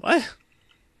 What?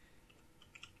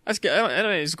 That's good.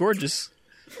 Anime is gorgeous.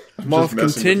 Moth messing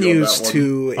with you on continues that one.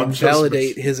 to I'm just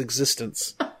invalidate his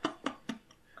existence.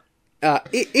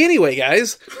 Anyway,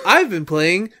 guys, I've been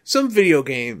playing some video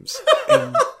games.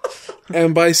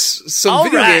 And by some All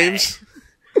video right. games,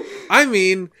 I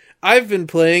mean I've been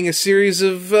playing a series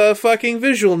of fucking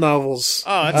visual novels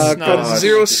Oh, that's not. called God.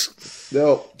 Zero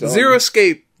No, don't.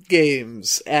 Escape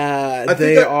games. think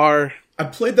They that- are... I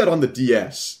played that on the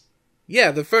DS. Yeah,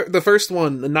 the first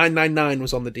one, the 999,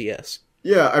 was on the DS.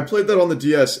 Yeah, I played that on the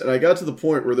DS, and I got to the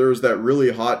point where there was that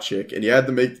really hot chick, and you had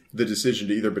to make the decision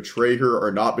to either betray her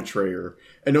or not betray her.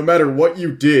 And no matter what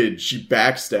you did, she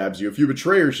backstabs you. If you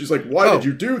betray her, she's like, why did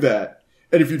you do that?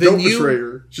 And if you don't betray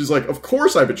her, she's like, of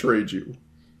course I betrayed you.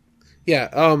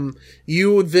 Yeah,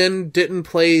 you then didn't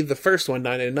play the first one,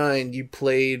 999. You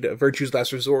played Virtue's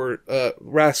Last Reward,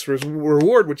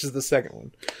 which is the second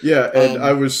one. Yeah, and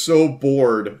I was so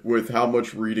bored with how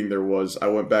much reading there was, I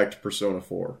went back to Persona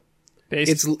 4.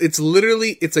 It's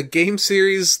literally, it's a game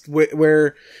series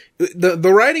where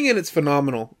the writing in it's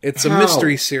phenomenal. It's a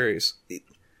mystery series.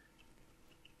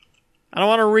 I don't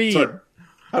want to read. Sorry.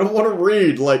 I don't want to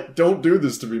read. Like, don't do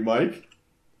this to me, Mike.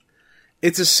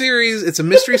 It's a series, it's a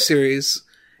mystery series,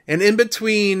 and in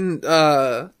between,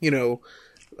 doing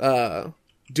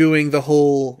the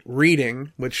whole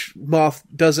reading, which Moth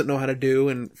doesn't know how to do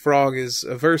and Frog is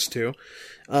averse to,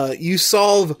 you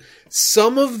solve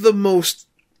some of the most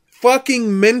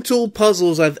fucking mental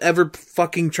puzzles I've ever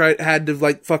fucking had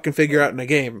to fucking figure out in a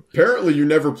game. Apparently you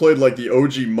never played, like, the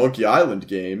OG Monkey Island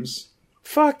games.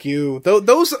 Fuck you.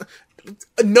 Those...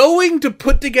 Knowing to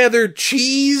put together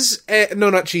cheese, no,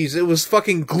 not cheese, it was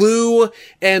fucking glue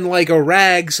and like a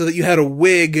rag so that you had a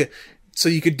wig so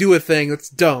you could do a thing, that's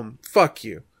dumb. Fuck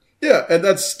you. Yeah, and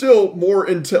that's still more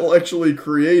intellectually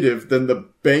creative than the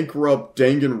bankrupt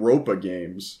Danganronpa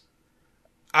games.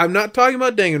 I'm not talking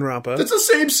about Danganronpa. It's the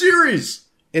same series!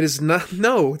 It is not,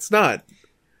 no, it's not.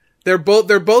 They're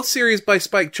both series by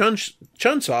Spike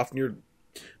Chunsoft,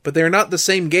 but they're not the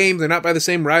same game. They're not by the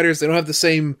same writers. They don't have the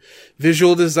same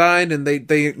visual design, and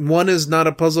they one is not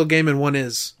a puzzle game and one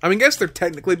is. I mean, I guess they're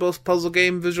technically both puzzle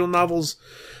game visual novels,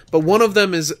 but one of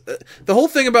them is the whole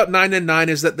thing about 999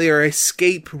 is that they are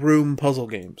escape room puzzle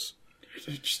games.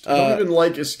 I don't even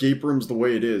like escape rooms the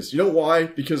way it is. You know why?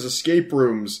 Because escape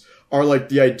rooms are like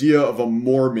the idea of a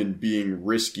Mormon being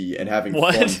risky and having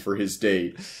fun for his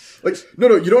date. Like,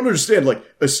 no, you don't understand. Like,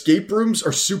 escape rooms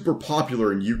are super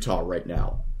popular in Utah right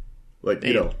now. Like,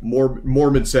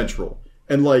 Mormon Central.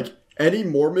 And, like, any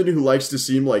Mormon who likes to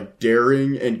seem, like,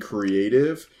 daring and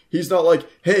creative, he's not like,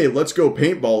 hey, let's go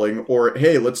paintballing, or,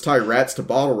 hey, let's tie rats to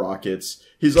bottle rockets.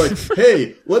 He's like,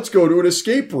 hey, let's go to an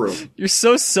escape room. You're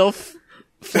so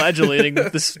self-flagellating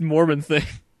with this Mormon thing.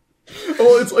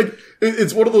 Oh, it's like,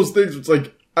 it's one of those things, it's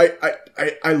like,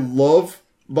 I love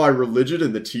my religion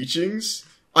and the teachings.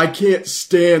 I can't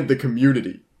stand the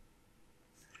community.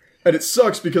 And it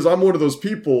sucks because I'm one of those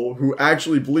people who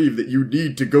actually believe that you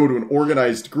need to go to an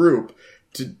organized group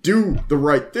to do the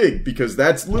right thing, because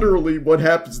that's literally what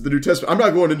happens in the New Testament. I'm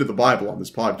not going into the Bible on this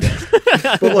podcast.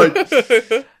 But, like,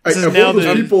 I'm one of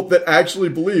those people that actually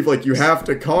believe, like, you have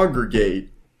to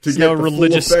congregate to get the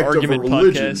religious full effect argument of a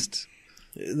religion. Podcast.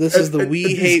 This is the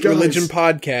We Hate Religion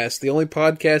podcast, the only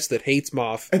podcast that hates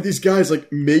Moth. And these guys,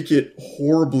 like, make it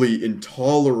horribly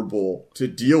intolerable to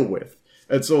deal with.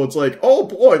 And so it's like, oh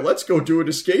boy, let's go do an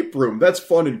escape room. That's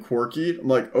fun and quirky. I'm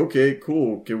like, okay,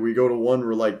 cool. Can we go to one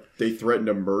where, like, they threaten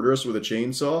to murder us with a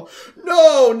chainsaw?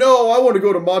 No, I want to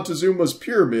go to Montezuma's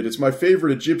Pyramid. It's my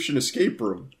favorite Egyptian escape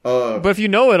room. But if you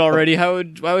know it already,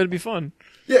 why would it be fun?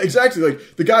 Yeah, exactly.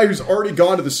 Like, the guy who's already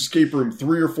gone to this escape room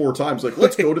 3 or 4 times, like,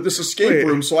 let's go to this escape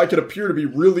room so I can appear to be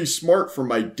really smart for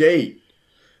my date.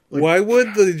 Like, why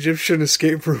would the Egyptian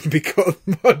escape room be called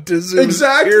Montezuma's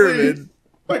Pyramid?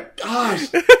 My gosh.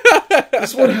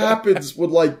 That's what happens when,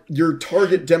 like, your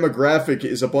target demographic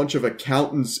is a bunch of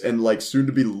accountants and, like,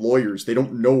 soon-to-be lawyers. They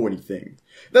don't know anything.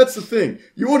 That's the thing.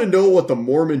 You want to know what the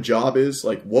Mormon job is?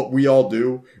 Like, what we all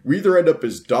do? We either end up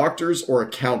as doctors or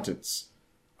accountants.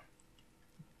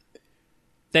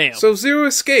 Damn. So Zero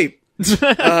Escape.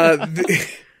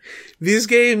 These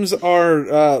games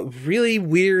are really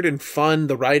weird and fun.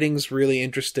 The writing's really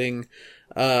interesting.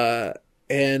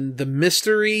 And the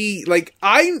mystery, like,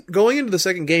 going into the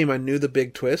second game, I knew the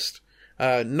big twist.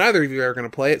 Neither of you are going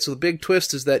to play it. So the big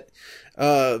twist is that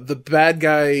the bad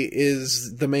guy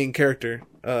is the main character.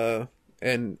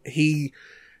 And it's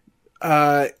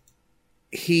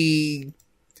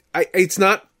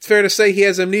not fair to say he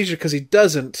has amnesia because he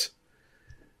doesn't.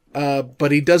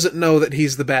 But he doesn't know that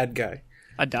he's the bad guy.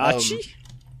 Adachi?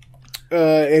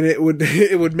 And it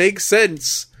would make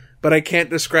sense, but I can't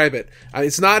describe it.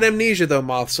 It's not amnesia though,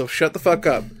 Moth, so shut the fuck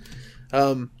up.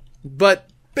 But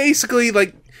basically,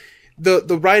 like,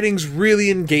 the writing's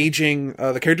really engaging,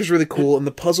 the character's really cool, and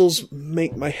the puzzles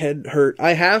make my head hurt.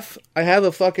 I have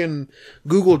a fucking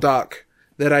Google Doc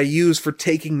that I use for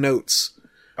taking notes,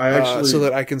 so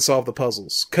that I can solve the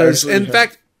puzzles. Because, in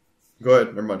fact... Go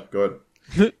ahead, never mind, go ahead.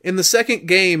 In the second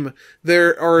game,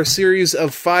 there are a series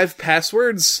of 5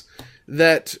 passwords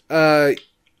that,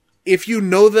 if you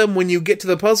know them when you get to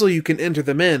the puzzle, you can enter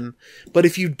them in. But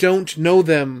if you don't know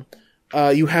them,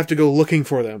 you have to go looking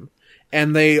for them.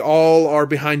 And they all are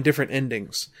behind different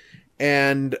endings.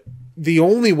 And the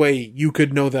only way you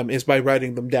could know them is by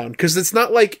writing them down. Because it's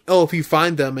not like, oh, if you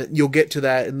find them, you'll get to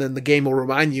that, and then the game will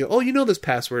remind you, oh, you know this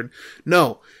password.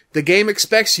 No. The game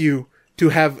expects you to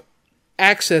have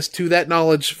access to that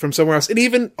knowledge from somewhere else. And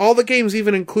even, all the games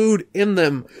even include in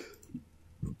them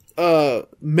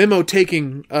memo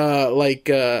taking,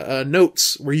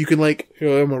 notes where you can I'm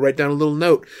gonna write down a little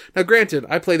note. Now granted,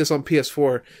 I play this on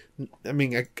PS4. I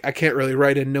mean, I can't really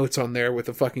write in notes on there with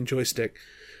a fucking joystick.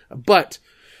 But,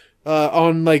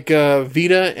 on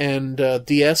Vita and,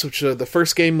 DS, which the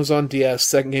first game was on DS,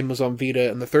 second game was on Vita,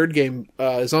 and the third game,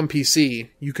 is on PC,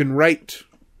 you can write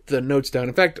the notes down.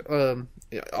 In fact,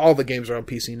 all the games are on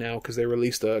PC now, because they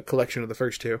released a collection of the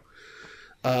first 2.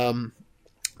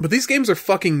 But these games are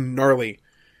fucking gnarly.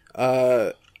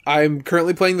 I'm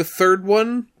currently playing the third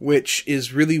one, which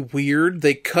is really weird.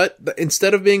 They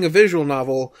instead of being a visual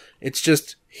novel, it's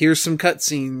just, here's some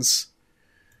cutscenes,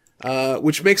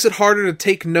 which makes it harder to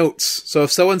take notes. So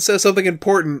if someone says something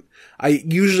important, I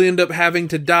usually end up having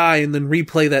to die and then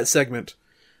replay that segment,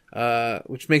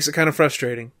 which makes it kind of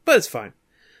frustrating, but it's fine.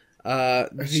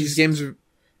 These games are,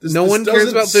 no one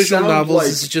cares about visual novels,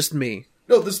 it's just me.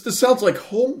 No, this sounds like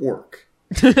homework.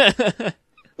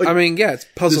 I mean, yeah, it's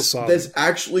puzzle solving. This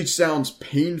actually sounds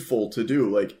painful to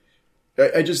do.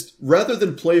 I just, rather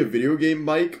than play a video game,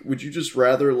 Mike, would you just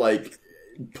rather,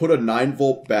 put a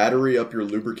 9-volt battery up your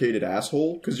lubricated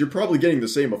asshole? Because you're probably getting the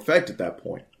same effect at that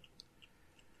point.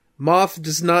 Moth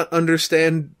does not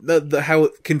understand how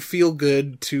it can feel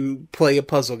good to play a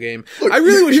puzzle game. Look, I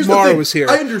really wish Mara was here.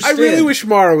 I understand. I really wish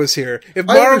Mara was here. If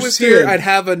Mara was here, I'd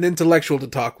have an intellectual to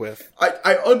talk with.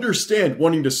 I understand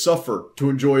wanting to suffer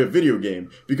to enjoy a video game,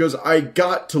 because I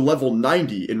got to level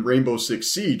 90 in Rainbow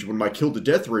Six Siege when my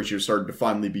kill-to-death ratio started to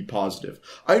finally be positive.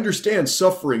 I understand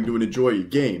suffering to enjoy a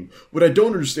game. What I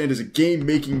don't understand is a game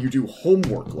making you do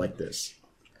homework like this.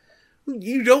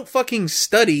 You don't fucking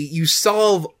study, you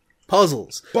solve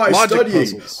puzzles. By Logic studying.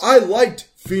 puzzles. I liked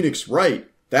Phoenix Wright.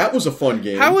 That was a fun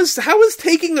game. How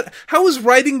is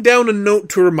writing down a note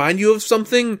to remind you of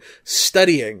something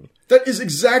studying? That is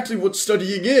exactly what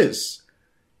studying is.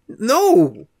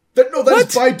 No.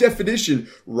 That's by definition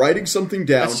writing something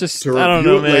down to review I don't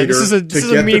know, it man. later. This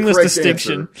is a meaningless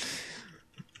distinction.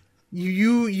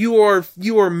 You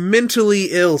are mentally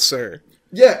ill, sir.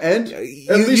 Yeah, and at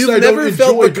least you've I never don't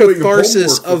felt enjoy the doing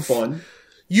catharsis homework of for fun.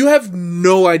 You have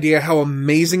no idea how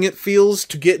amazing it feels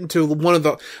to get into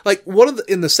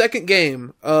in the second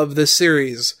game of this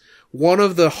series, one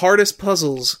of the hardest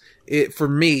puzzles for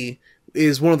me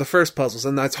is one of the first puzzles,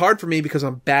 and that's hard for me because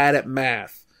I'm bad at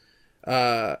math.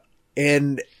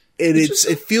 And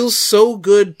it feels so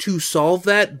good to solve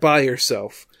that by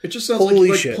yourself. It just sounds Holy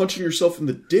like shit. punching yourself in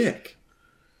the dick.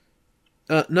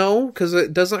 No, because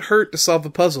it doesn't hurt to solve a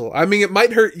puzzle. I mean, it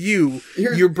might hurt you.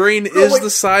 Your brain is like, the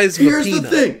size of a peanut. Here's the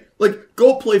thing.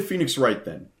 Go play Phoenix Wright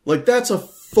then. That's a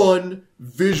fun,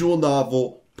 visual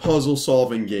novel,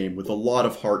 puzzle-solving game with a lot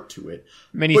of heart to it.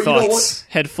 Many but thoughts, you know what?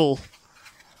 head full.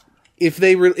 If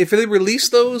they release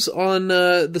those on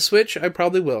the Switch, I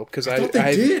probably will. Because I thought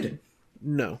they did.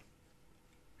 No.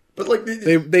 But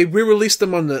they re-released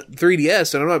them on the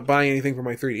 3DS, and I'm not buying anything for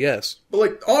my 3DS.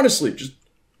 But honestly, just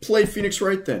play Phoenix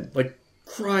Wright then.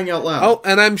 Crying out loud. Oh,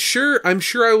 and I'm sure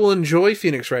I will enjoy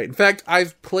Phoenix Wright. In fact,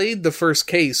 I've played the first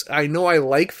case. I know I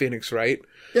like Phoenix Wright.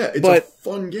 Yeah, it's a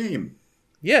fun game.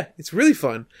 Yeah, it's really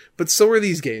fun. But so are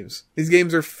these games. These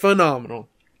games are phenomenal.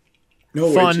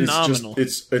 No, phenomenal.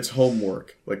 It's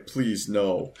homework. Please,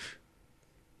 no.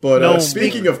 But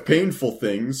speaking of painful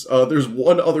things, there's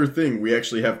one other thing we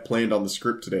actually have planned on the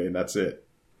script today, and that's it.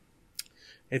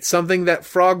 It's something that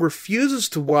Frog refuses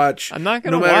to watch. I'm not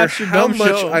going to no matter watch your how dumb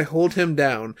much show. I hold him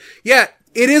down. Yeah,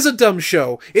 it is a dumb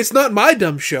show. It's not my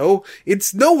dumb show.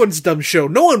 It's no one's dumb show.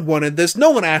 No one wanted this.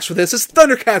 No one asked for this. It's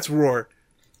Thundercats Roar.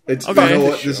 It's Okay. You know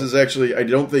what? This is actually, I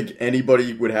don't think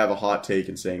anybody would have a hot take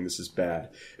in saying this is bad.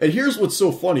 And here's what's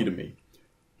so funny to me.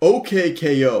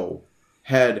 OKKO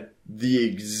had the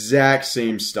exact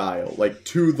same style,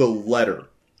 to the letter.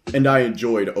 And I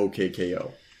enjoyed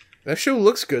OKKO. That show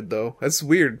looks good, though. That's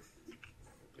weird.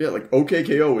 Yeah,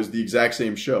 OKKO is the exact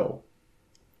same show.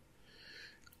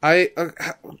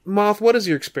 Moth, what is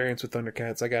your experience with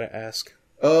Thundercats? I gotta ask.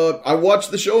 I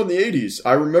watched the show in the 80s.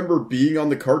 I remember being on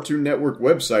the Cartoon Network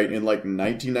website in like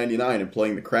 1999 and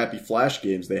playing the crappy Flash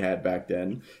games they had back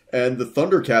then. And the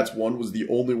Thundercats one was the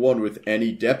only one with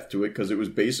any depth to it because it was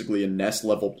basically a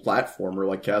NES-level platformer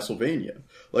like Castlevania.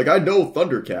 Like, I know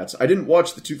Thundercats. I didn't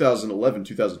watch the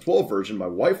 2011-2012 version. My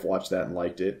wife watched that and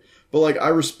liked it. But, like, I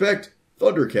respect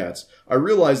Thundercats. I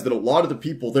realized that a lot of the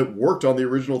people that worked on the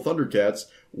original Thundercats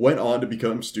went on to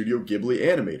become Studio Ghibli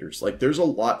animators. Like, there's a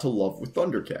lot to love with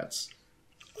Thundercats.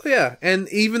 Oh, yeah, and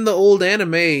even the old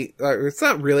anime, it's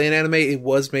not really an anime, it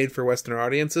was made for Western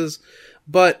audiences,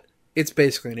 but it's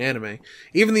basically an anime.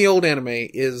 Even the old anime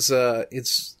is,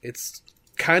 it's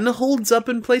kind of holds up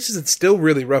in places. It's still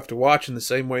really rough to watch in the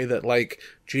same way that, like,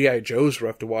 G.I. Joe's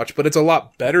rough to watch, but it's a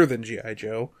lot better than G.I.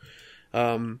 Joe.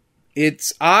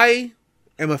 I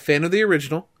am a fan of the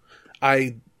original.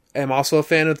 I am also a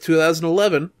fan of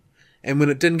 2011, and when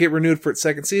it didn't get renewed for its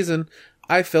second season,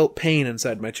 I felt pain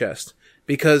inside my chest.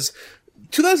 Because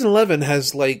 2011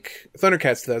 has, like,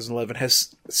 Thundercats 2011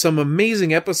 has some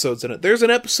amazing episodes in it. There's an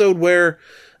episode where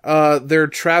they're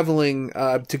traveling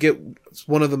to get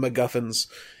one of the MacGuffins,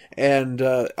 and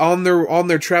on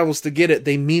their travels to get it,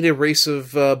 they meet a race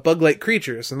of bug-like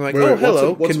creatures, and they're like, Wait,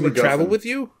 hello, what's can a we travel MacGuffin? with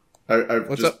you?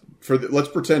 What's up? Let's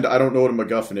pretend I don't know what a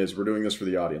MacGuffin is. We're doing this for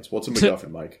the audience. What's a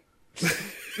MacGuffin, Mike?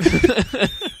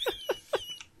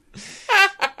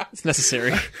 It's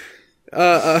necessary.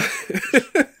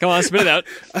 Come on, spit it out.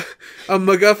 A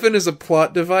MacGuffin is a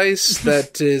plot device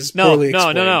that is poorly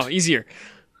explained. No, easier.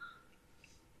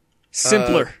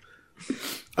 Simpler.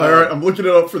 All right, I'm looking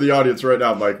it up for the audience right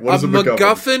now, Mike. What is a MacGuffin?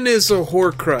 MacGuffin is a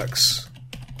Horcrux.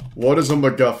 What is a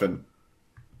MacGuffin?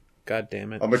 God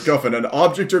damn it. A MacGuffin, an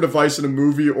object or device in a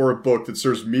movie or a book that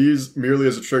serves merely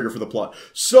as a trigger for the plot.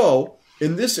 So,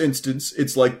 in this instance,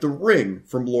 it's like the ring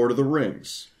from Lord of the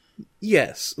Rings.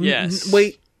 Yes. Yes.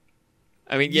 Wait.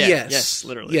 I mean, yeah, yes,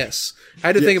 literally. Yes. I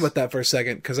had to think about that for a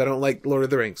second, because I don't like Lord of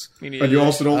the Rings. And you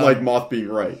also don't like Moth being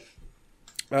right.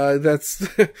 That's...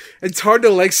 it's hard to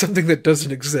like something that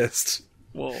doesn't exist.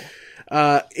 Whoa.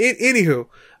 Anywho,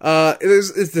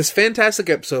 there's this fantastic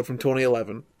episode from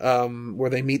 2011, where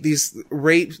they meet these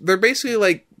they're basically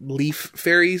like leaf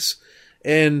fairies,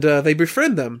 and they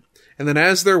befriend them. And then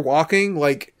as they're walking,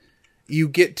 like, you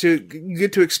get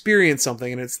to experience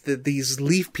something, and it's these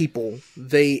leaf people,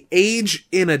 they age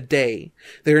in a day.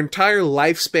 Their entire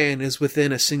lifespan is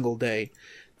within a single day.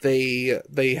 They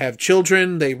have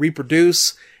children, they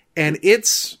reproduce, and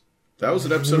that was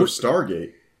an episode of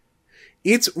Stargate.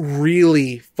 It's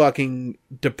really fucking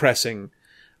depressing.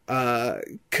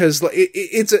 Cause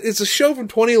it's a show from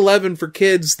 2011 for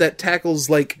kids that tackles,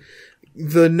 like,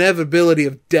 the inevitability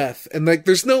of death. And, like,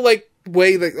 there's no, like,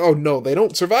 way that, oh no, they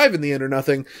don't survive in the end or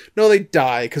nothing. No, they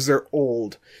die because they're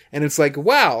old. And it's like,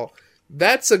 wow,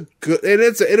 that's a good, and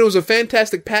it was a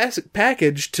fantastic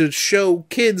package to show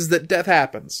kids that death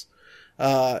happens.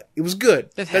 It was good.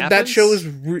 That show is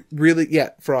really, yeah,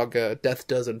 Frog, death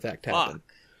does in fact happen.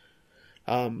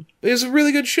 It was a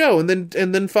really good show, and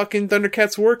then fucking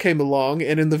Thundercats War came along,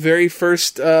 and in the very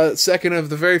first second of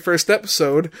the very first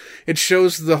episode, it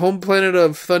shows the home planet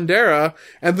of Thundera,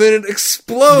 and then it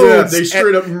explodes. Yeah, they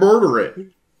straight up murder it.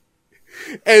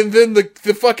 And then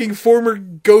the fucking former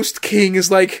Ghost King is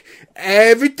like,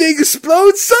 everything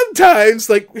explodes sometimes.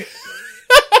 Like,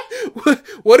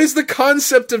 what is the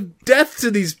concept of death to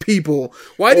these people?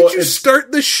 Why did you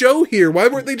start the show here? Why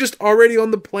weren't they just already on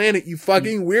the planet, you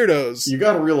fucking weirdos? You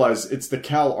gotta realize, it's the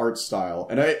Cal art style.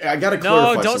 And I gotta clarify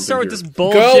something. No, don't start with this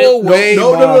bullshit. Go away,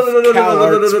 no, Cal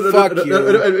Arts. Fuck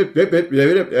you.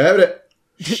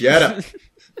 Shut up.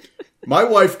 My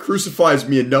wife crucifies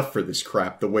me enough for this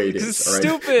crap the way it is. This is all right?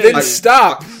 stupid. Then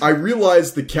stop. I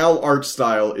realize the Cal art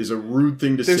style is a rude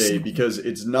thing to say because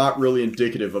it's not really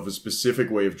indicative of a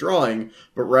specific way of drawing,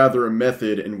 but rather a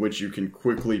method in which you can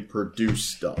quickly produce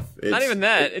stuff. Not even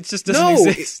that. It just doesn't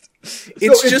exist.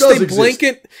 It's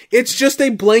just a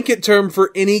blanket term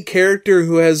for any character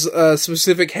who has a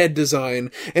specific head design,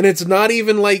 and it's not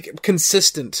even like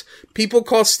consistent. People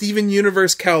call Steven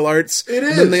Universe Cal Arts. It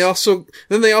is. And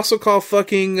then they also call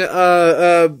fucking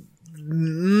that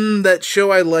show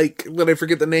I like that I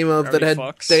forget the name of Gravity that had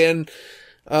Fox. Dan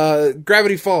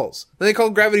Gravity Falls. Then they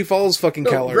call Gravity Falls fucking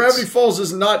Cal Arts. Gravity Falls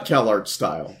is not Cal art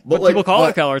style. But People call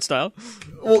it Cal Art style.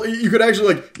 Well, you could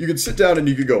actually, you could sit down and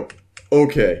you could go,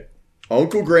 okay,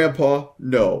 Uncle Grandpa,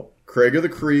 no. Craig of the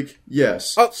Creek,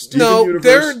 yes. No,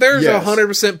 Universe, there's yes.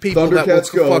 100% people that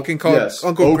will fucking call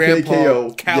Uncle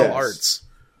Grandpa Cal Arts.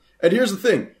 And here's the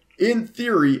thing. In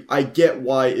theory, I get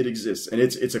why it exists. And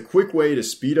it's a quick way to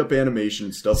speed up animation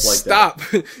and stuff like that.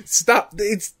 Stop.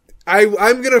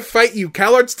 I'm gonna fight you.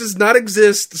 CalArts does not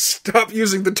exist. Stop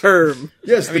using the term.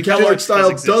 Yes, the CalArts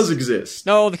style does exist.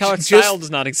 No, the CalArts style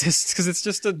does not exist because it's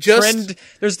just a trend.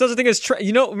 There's such a thing as trend.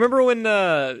 You know, remember when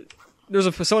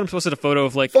someone posted a photo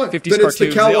of like 50s cartoons? The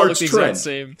they all look CalArts the trend. exact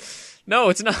same. No,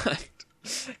 it's not.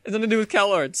 It's nothing to do with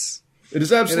CalArts. It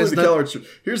is absolutely the CalArts trend.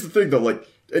 Here's the thing, though. Like,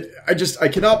 I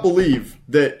cannot believe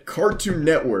that Cartoon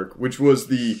Network, which was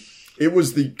the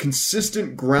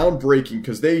consistent groundbreaking,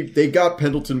 because they got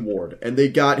Pendleton Ward and they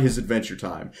got his Adventure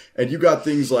Time, and you got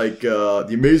things like The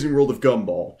Amazing World of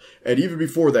Gumball, and even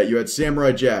before that you had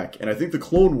Samurai Jack, and I think the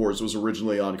Clone Wars was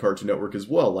originally on Cartoon Network as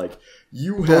well. Like,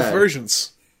 you had both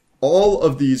versions, all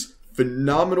of these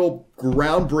phenomenal,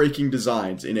 groundbreaking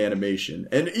designs in animation.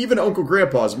 And even Uncle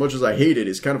Grandpa, as much as I hate it,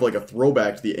 is kind of like a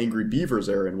throwback to the Angry Beavers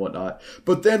era and whatnot.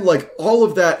 But then, like, all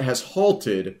of that has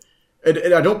halted.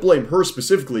 And I don't blame her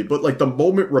specifically, but like the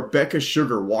moment Rebecca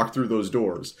Sugar walked through those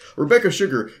doors, Rebecca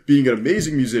Sugar, being an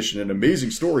amazing musician and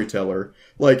amazing storyteller,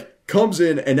 like, comes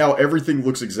in and now everything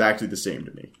looks exactly the same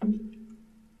to me.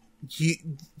 You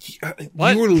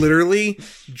were literally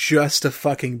just a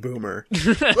fucking boomer.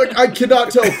 Like, I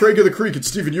cannot tell Craig of the Creek and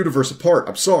Steven Universe apart.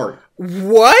 I'm sorry.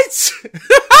 What?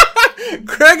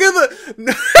 Craig of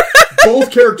the...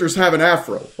 Both characters have an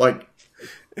afro. Like...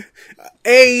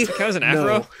 A... That was an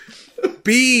afro? No.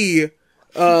 B...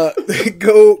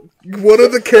 Go... One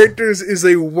of the characters is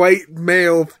a white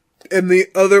male, and the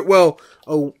other... Well...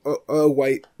 A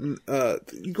white,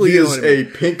 he is a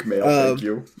pink male, thank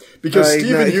you. Because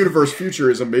Steven Universe Future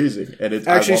is amazing, and it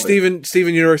actually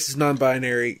Steven Universe is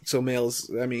non-binary, so male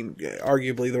is, I mean,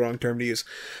 arguably the wrong term to use.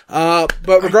 But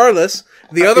regardless,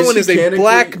 the other one is a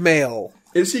black male.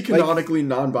 Is he canonically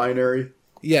non-binary?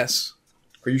 Yes.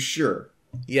 Are you sure?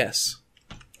 Yes.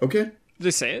 Okay. Did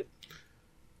they say it?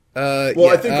 I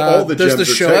think all the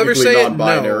gems are technically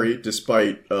non-binary,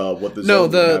 despite what the no,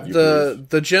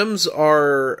 the gems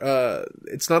are.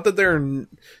 It's not that they're.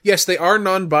 Yes, they are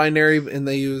non-binary, and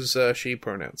they use she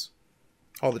pronouns.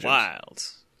 All the gems. Wild.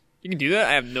 You can do that.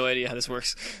 I have no idea how this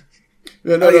works.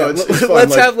 Yeah, it's fine.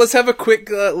 Let's have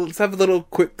a little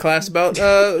quick class about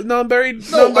non-binary.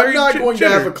 No, I'm not going to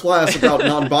have a class about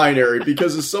non-binary,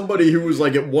 because as somebody who was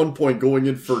like at one point going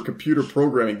in for computer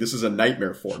programming, this is a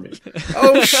nightmare for me.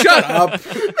 Oh, shut up!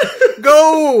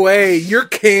 Go away! You're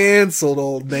canceled,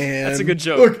 old man. That's a good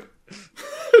joke.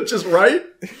 Look, just right.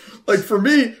 Like, for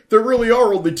me, there really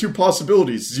are only two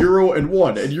possibilities, 0 and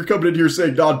 1, and you're coming in here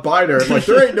saying non-binary. I'm like,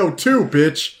 there ain't no 2,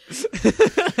 bitch.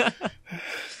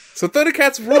 So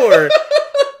Thundercats Roar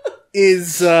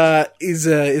is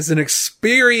an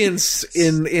experience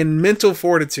in mental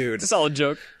fortitude. It's a solid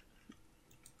joke.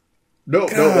 No,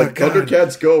 like God.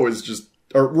 Thundercats Go is just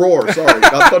Roar. Sorry,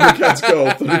 not Thundercats Go.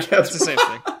 Thundercats. It's the same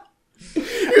thing.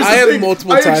 I have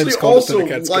multiple times called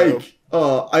Thundercats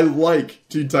Go. I like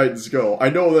Teen Titans Go. I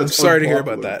know that's. I'm sorry to hear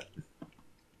about that.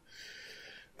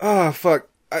 Oh fuck!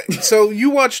 So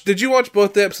did you watch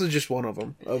both the episodes? Or just one of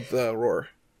them of Roar.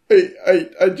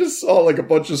 I just saw like a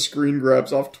bunch of screen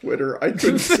grabs off Twitter. I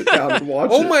couldn't sit down and watch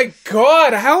it. Oh my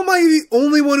god, how am I the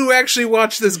only one who actually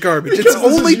watched this garbage? Because it's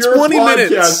only 20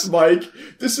 minutes. Mike.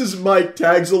 This is Mike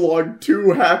tags along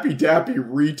 2 happy dappy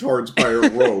retards by a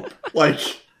rope. Like,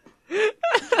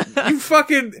 you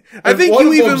fucking... I think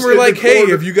you even were like, hey,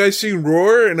 have you guys seen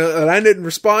Roar? And I didn't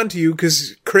respond to you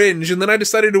because cringe, and then I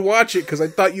decided to watch it because I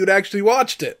thought you'd actually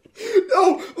watched it.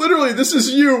 No, literally, this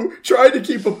is you trying to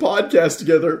keep a podcast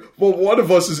together while one of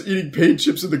us is eating paint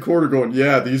chips in the corner going,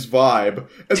 yeah, these vibe.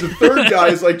 And the third guy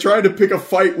is like trying to pick a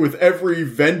fight with every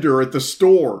vendor at the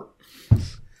store.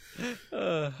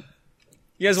 You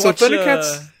guys so watch...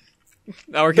 Thundercats...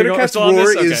 Thundercats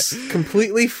Roar is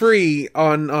completely free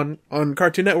on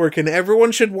Cartoon Network, and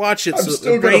everyone should watch it. I'm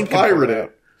still going to pirate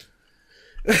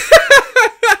it.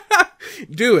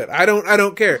 Do it. I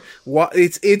don't care.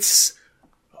 It's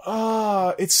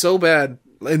so bad,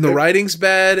 and the writing's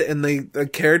bad, and the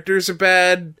characters are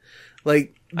bad.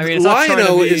 Like, I mean, it's not trying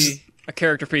to be a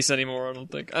character piece anymore. I don't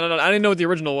think. I don't know. I didn't know what the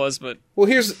original was, but well,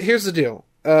 here's the deal.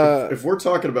 If we're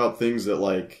talking about things that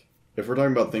if we're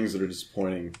talking about things that are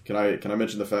disappointing, can I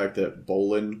mention the fact that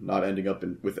Bolin not ending up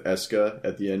with Eska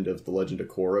at the end of The Legend of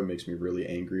Korra makes me really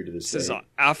angry to this day. This is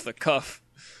off the cuff.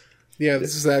 Yeah,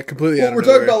 this is completely. Well, we're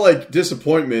talking about like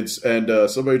disappointments, and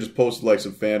somebody just posted like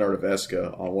some fan art of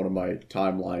Eska on one of my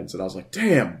timelines, and I was like,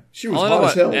 "Damn, she was hot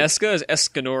as hell." Eska is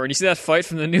Escanor, and you see that fight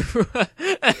from the new.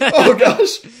 Oh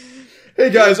gosh! Hey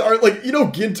guys,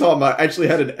 Gintama actually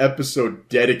had an episode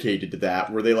dedicated to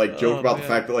that, where they like joke about the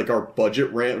fact that like our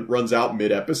budget runs out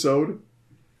mid-episode.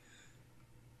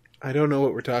 I don't know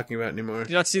what we're talking about anymore.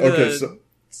 Do you not see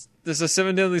There's a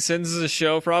 7 Deadly Sins as a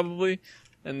show, probably.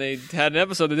 and they had an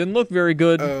episode that didn't look very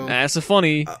good. Oh. Ask the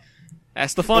funnies.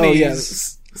 Oh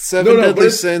yes, Seven but Deadly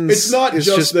Sins. it's not is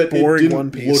just that it boring didn't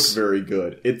One Piece. look very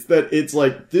good. It's that it's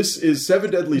like, this is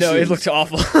Seven Deadly No, Sins. it looked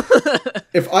awful.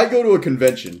 If I go to a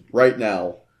convention right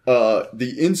now,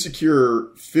 the insecure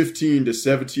 15 to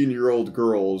 17-year-old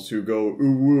girls who go,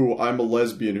 ooh, woo, I'm a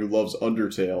lesbian who loves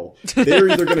Undertale, they're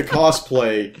either going to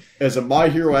cosplay as a My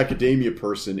Hero Academia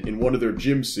person in one of their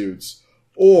gym suits,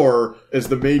 or as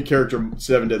the main character,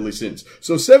 Seven Deadly Sins.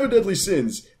 So Seven Deadly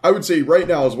Sins, I would say right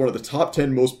now, is one of the top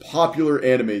 10 most popular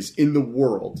animes in the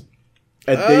world.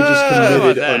 And they just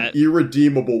committed an that.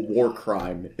 irredeemable war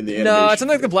crime in the animation. No, it's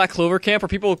something like the Black Clover Camp, where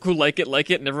people who like it,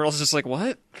 and everyone else is just like,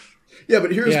 what? Yeah,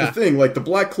 but here's Yeah. the thing: like, the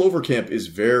Black Clover Camp is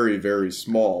very, very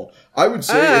small. I would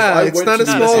say if I it's went not to as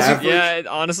the small as you- average, Yeah,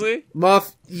 honestly,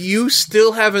 Moth, you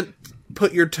still haven't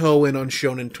put your toe in on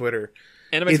Shonen Twitter.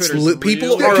 anime It's Twitter's people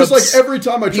really- are because like obs- every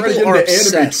time I try to get people into are anime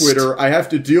obsessed. Twitter, I have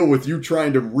to deal with you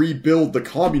trying to rebuild the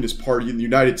Communist Party in the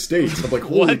United States. I'm like,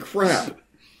 holy What? crap!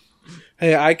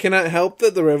 Hey, I cannot help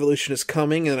that the revolution is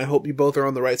coming, and I hope you both are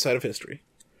on the right side of history.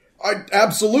 I'm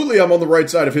on the right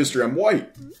side of history. I'm white.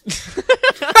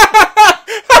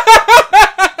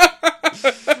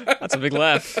 That's a big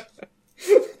laugh.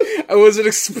 I wasn't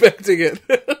expecting it.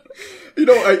 You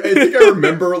know, I think I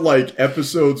remember, like,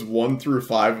 episodes 1 through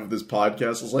 5 of this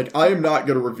podcast. I was like, I am not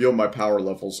going to reveal my power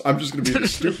levels. I'm just going to be the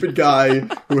stupid guy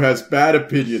who has bad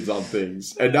opinions on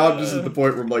things. And now I'm just at the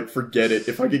point where I'm like, forget it.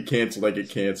 If I get canceled, I get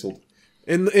canceled.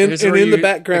 And Here's where in the you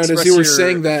background, as express you were your,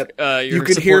 saying that, your you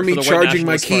could hear support me for the White charging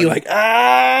my Nationalist key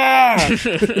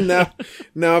Party. like,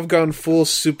 now I've gone full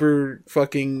super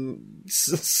fucking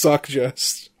suck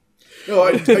just. No,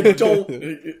 I don't.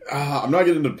 I'm not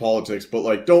getting into politics, but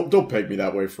like, don't peg me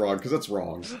that way, Frog, because that's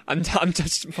wrong. I'm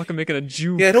just fucking making a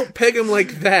Jew. Yeah, don't peg him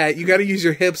like that. You gotta use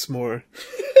your hips more.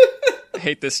 I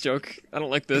hate this joke. I don't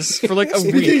like this. For like a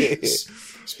week.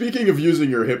 Speaking of using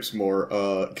your hips more,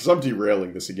 because I'm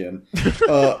derailing this again.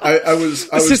 I was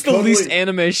This is the cuddling, least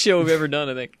anime show we've ever done,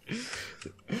 I think.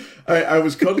 I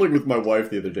was cuddling with my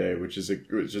wife the other day, which is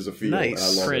a feel, Nice.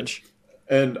 and I love Cringe.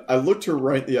 it. And I looked her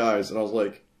right in the eyes, and I was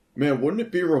like, man, wouldn't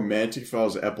it be romantic if I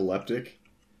was epileptic?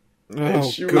 Oh,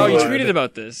 she was Oh, you like- tweeted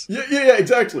about this. Yeah,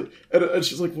 exactly. And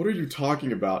she's like, what are you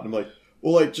talking about? And I'm like,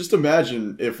 well, like, just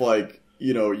imagine if, like,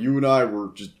 you know, you and I were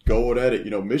just going at it, you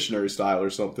know, missionary style or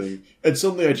something, and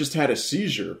suddenly I just had a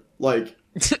seizure. Like,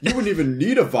 you wouldn't even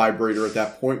need a vibrator at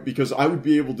that point because I would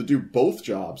be able to do both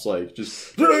jobs. Like,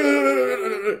 just...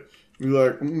 You're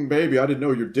like, baby, I didn't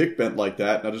know your dick bent like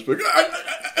that. And I just be like...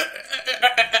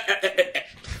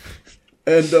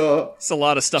 And, It's a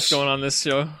lot of stuff going on this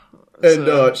show.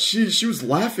 and she was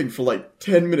laughing for like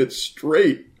 10 minutes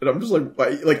straight, and I'm just like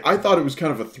I thought it was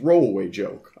kind of a throwaway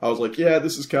joke. I was like, yeah,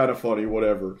 this is kind of funny,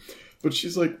 whatever. But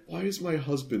she's like, why is my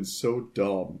husband so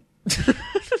dumb?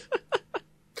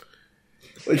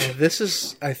 Like, This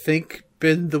is, I think,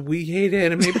 been the We Hate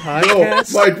Anime no,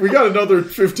 podcast. Mike, we got another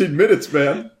 15 minutes,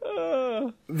 man.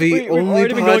 the Wait, we've only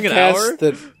already been going an hour? podcast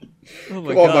that Oh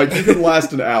my Come on, god. Mike, you can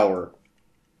last an hour.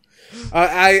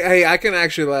 I can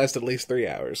actually last at least 3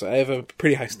 hours. I have a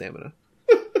pretty high stamina.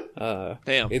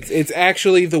 Damn. It's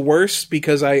actually the worst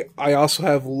because I also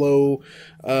have low.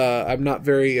 I'm not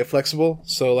very flexible,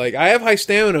 so like I have high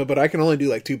stamina, but I can only do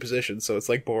like 2 positions, so it's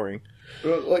like boring.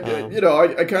 Like, you know,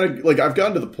 I kind of, like, I've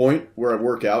gotten to the point where I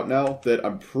work out now that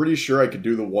I'm pretty sure I could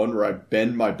do the one where I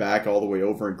bend my back all the way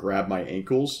over and grab my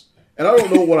ankles. And I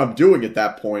don't know what I'm doing at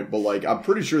that point, but, like, I'm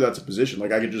pretty sure that's a position.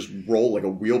 Like, I could just roll like a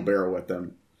wheelbarrow at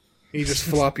them. You just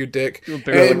flop your dick,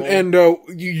 barrel and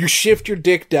you shift your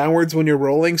dick downwards when you're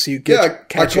rolling, so you Yeah, get I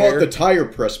catch call air. it the tire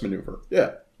press maneuver.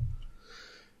 Yeah.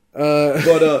 Uh,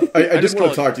 But I just did call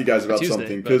want it to talk to you guys about Tuesday,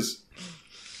 something, but-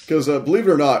 because believe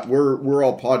it or not, we're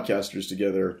all podcasters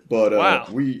together, but Wow.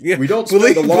 we yeah, don't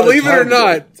spend a lot believe of time it or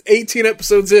not, together. 18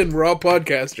 episodes in, we're all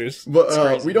podcasters.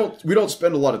 But we don't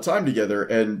spend a lot of time together,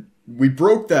 and we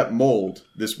broke that mold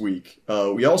this week.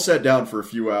 We all sat down for a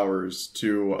few hours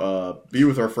to be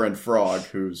with our friend Frog,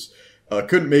 who's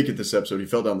couldn't make it this episode. He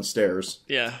fell down the stairs.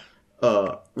 Yeah.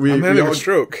 I'm having a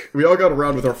stroke. We all got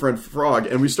around with our friend Frog,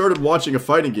 and we started watching a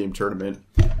fighting game tournament.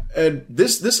 And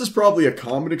this is probably a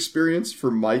common experience for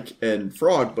Mike and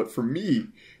Frog, but for me,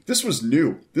 this was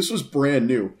new. This was brand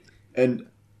new. And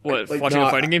What, like, watching no,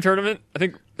 a fighting game tournament? I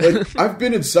think... like, I've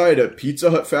been inside a Pizza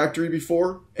Hut factory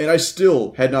before, and I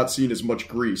still had not seen as much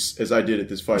grease as I did at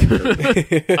this fighting tournament.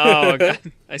 Oh, God.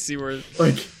 I see where...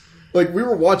 Like we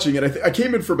were watching it. I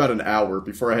came in for about an hour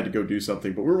before I had to go do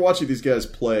something, but we were watching these guys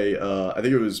play. I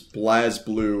think it was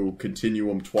BlazBlue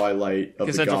Continuum Twilight of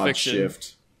the Essential God Fiction.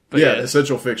 Shift. But Yeah, yeah.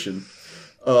 Essential Fiction.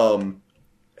 And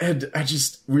And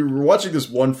we were watching this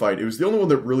one fight. It was the only one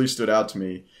that really stood out to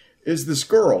me. Is this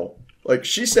girl, like,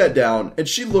 she sat down and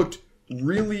she looked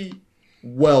really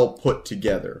well put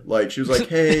together. Like, she was like,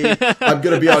 "Hey, I'm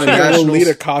gonna be on a national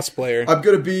Lolita cosplayer. I'm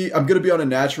gonna be on a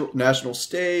national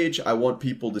stage. I want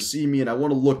people to see me, and I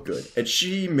want to look good." And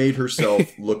she made herself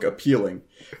look appealing.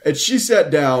 And she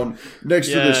sat down next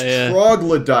to this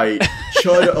troglodyte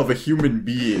chud of a human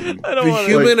being. The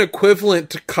human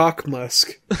equivalent to Cock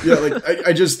Musk. Yeah, like,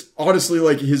 I just, honestly,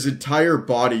 like, his entire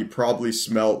body probably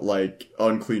smelt like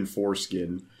unclean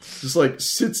foreskin. Just, like,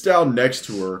 sits down next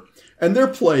to her. And they're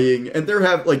playing, and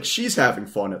she's having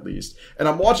fun at least. And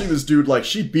I'm watching this dude, like,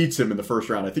 she beats him in the first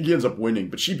round. I think he ends up winning,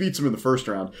 but she beats him in the first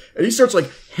round. And he starts, like,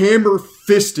 hammer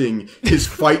fisting his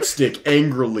fight stick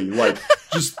angrily, like,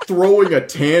 just throwing a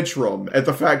tantrum at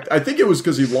the fact, I think it was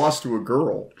because he lost to a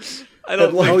girl. I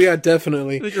don't. Oh yeah,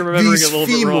 definitely. I think you're remembering These it a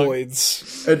little bit wrong.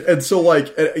 femoids. And so,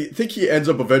 like, I think he ends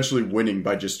up eventually winning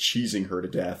by just cheesing her to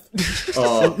death.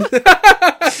 No,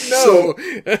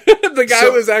 the guy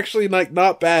was actually, like,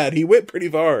 not bad. He went pretty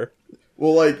far.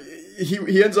 Well, like,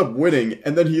 he ends up winning,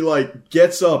 and then he, like,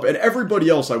 gets up, and everybody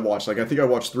else I watched, like, I think I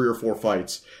watched 3 or 4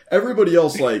 fights, everybody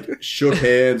else, like, shook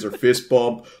hands or fist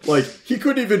bump. Like, he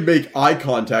couldn't even make eye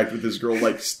contact with this girl,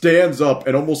 like, stands up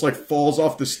and almost, like, falls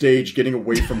off the stage, getting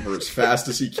away from her as fast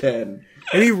as he can.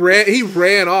 And he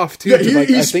ran off, too. Yeah, to, like,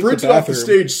 he I think sprinted the off the bathroom.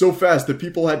 stage so fast that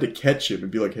people had to catch him and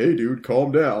be like, "Hey, dude,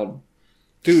 calm down."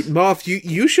 Dude, Moth,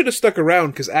 you should have stuck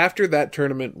around, because after that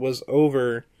tournament was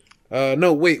over...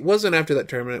 no, wait, wasn't after that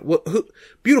tournament.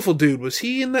 Beautiful Dude, was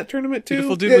he in that tournament too?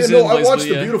 Beautiful Dude Yeah, was no, in I watched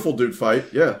Lisbon, the Beautiful Dude fight,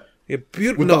 yeah. Yeah,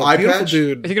 With the eye Beautiful patch? Are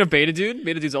you Dude. thinking of Beta Dude?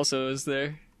 Beta Dude's also is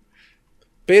there.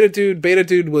 Beta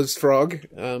Dude was Frog.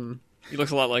 He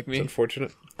looks a lot like me.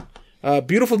 Unfortunate.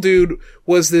 Beautiful Dude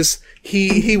was this,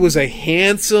 he was a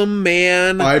handsome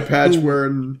man. Eye patch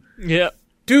wearing... Yeah.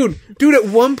 Dude, at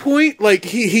one point, like,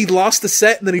 he lost the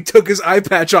set and then he took his eye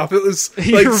patch off. It was,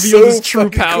 He like, revealed so his true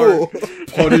fucking power. cool.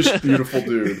 punished Beautiful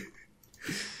Dude.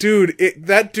 Dude,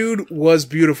 that dude was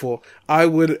beautiful. I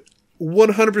would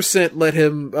 100% let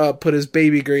him put his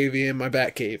baby gravy in my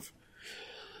bat cave.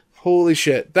 Holy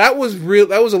shit. That was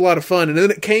a lot of fun. And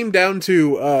then it came down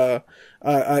to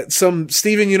some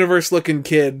Steven Universe looking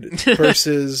kid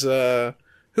versus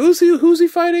who's he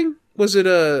fighting? Was it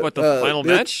What, the final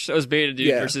match? That was Beta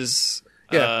Dude versus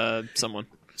someone.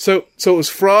 So it was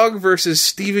Frog versus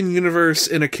Steven Universe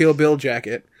in a Kill Bill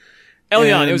jacket.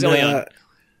 Elion, it was Elion.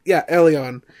 Yeah,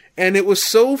 Elion. And it was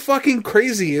so fucking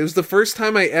crazy. It was the first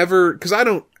time I ever, because I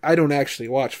don't actually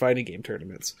watch fighting game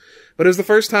tournaments, but it was the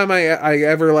first time I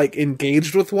ever, like,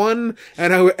 engaged with one,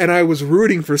 and I was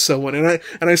rooting for someone, and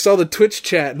I saw the Twitch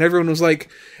chat, and everyone was like,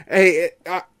 hey,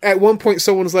 at one point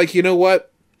someone was like, you know what?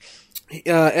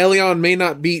 Elion may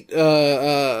not beat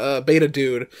Beta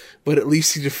Dude, but at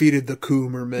least he defeated the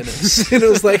Coomer Menace. And it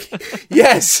was like,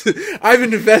 yes, I've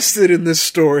invested in this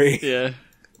story. Yeah.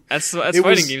 That's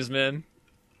fighting games, man.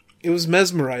 It was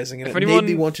mesmerizing, and If it anyone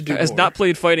made me want to do has more. not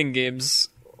played fighting games,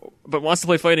 but wants to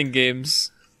play fighting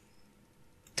games,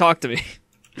 talk to me.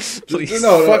 Please.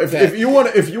 No. Fuck If that. you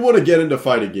want to get into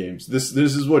fighting games, this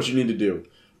is what you need to do.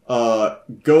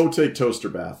 Go take Toaster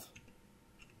Bath.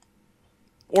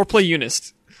 Or play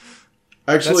Unist.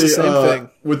 Actually, That's the same thing.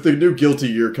 with the new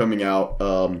Guilty Gear coming out,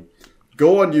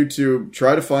 go on YouTube,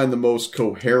 try to find the most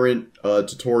coherent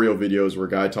tutorial videos where a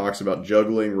guy talks about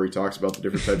juggling, where he talks about the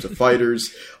different types of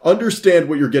fighters, understand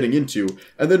what you're getting into,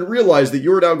 and then realize that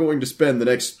you're now going to spend the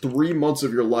next 3 months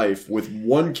of your life with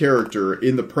one character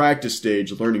in the practice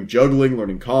stage, learning juggling,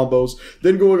 learning combos,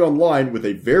 then going online with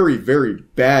a very, very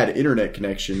bad internet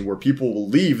connection where people will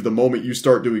leave the moment you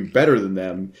start doing better than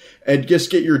them, and just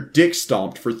get your dick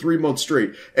stomped for 3 months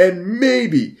straight, and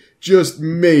maybe, just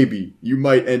maybe, you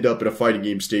might end up at a fighting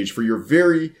game stage for your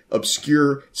very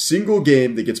obscure single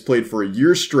game that gets played for a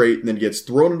year straight and then gets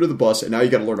thrown under the bus, and now you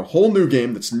gotta learn a whole new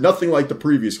game that's nothing like the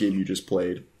previous game you just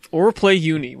played. Or play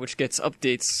Uni, which gets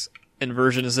updates and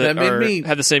versions that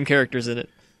have the same characters in it.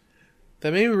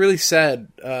 That made me really sad,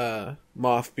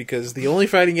 Moth, because the only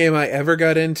fighting game I ever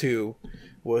got into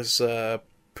was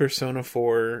Persona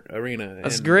 4 Arena.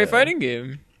 That's a great fighting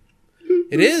game.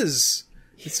 It is.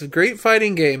 It's a great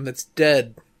fighting game that's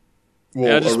dead. Well,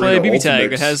 Yeah, just play Arena BB Tag.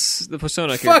 Ultimate's- It has the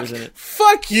Persona characters in it.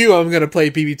 Fuck you, I'm gonna play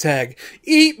BB Tag.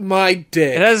 Eat my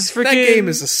dick. It has That freaking- game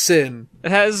is a sin. It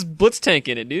has Blitz Tank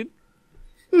in it, dude.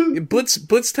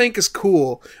 Blitz Tank is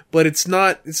cool, but it's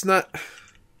not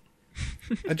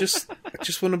I just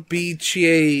want to be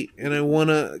Chie, and I want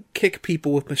to kick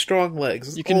people with my strong legs.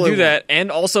 That's You can all I do want. that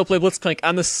and also play Blitz Tank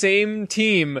on the same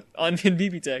team on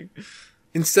BB Tag.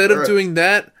 Instead of Alright. doing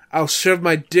that, I'll shove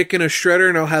my dick in a shredder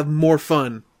and I'll have more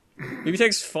fun. BB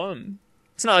Tag's fun.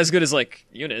 It's not as good as like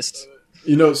Unist.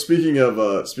 You know, speaking of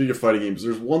fighting games,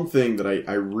 there's one thing that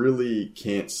I really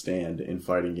can't stand in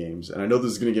fighting games, and I know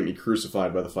this is going to get me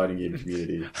crucified by the fighting game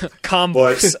community.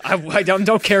 Combos. I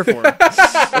don't care for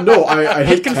them. No, I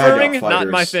hate confirming, tag-out fighters. not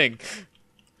my thing.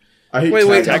 I hate Wait,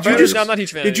 tag-out did you fighters. just- I'm not a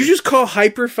huge fan. Did you just call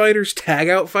Hyper Fighters tag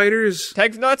out fighters?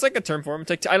 Tag? No, it's like a term for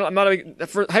them. I'm not a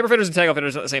for hyper fighters and tag out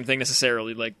fighters are not the same thing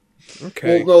necessarily. Like,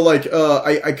 Okay. Well, no, like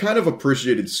I kind of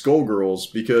appreciated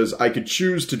Skullgirls because I could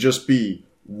choose to just be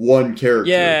one character.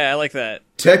 yeah, I like that.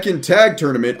 Tekken Tag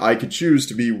Tournament, I could choose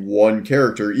to be one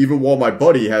character, even while my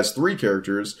buddy has 3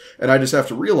 characters, and I just have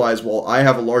to realize, well, I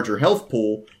have a larger health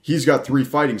pool, he's got 3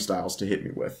 fighting styles to hit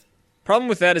me with. Problem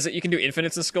with that is that you can do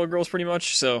infinites in Skullgirls pretty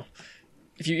much. So,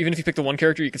 even if you pick the one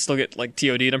character, you can still get like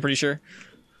TOD'd. I'm pretty sure.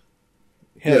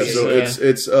 Yeah, so yeah.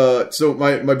 it's so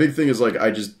my big thing is like I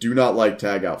just do not like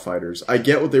tag out fighters. I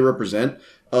get what they represent.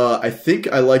 I think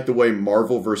I like the way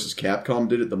Marvel vs. Capcom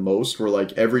did it the most, where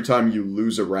like every time you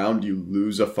lose a round, you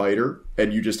lose a fighter,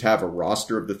 and you just have a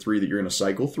roster of the 3 that you're going to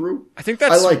cycle through. I think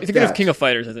that's. I like you're thinking of that. King of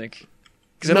Fighters, I think.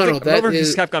 Because I No, don't no, think that Marvel vs.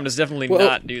 is- Capcom does definitely well,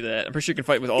 not do that. I'm pretty sure you can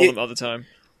fight with all of them all the time.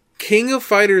 King of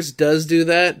Fighters does do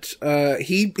that.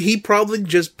 He probably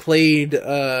just played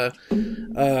the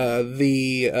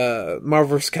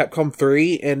Marvel vs. Capcom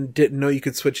 3 and didn't know you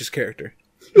could switch his character.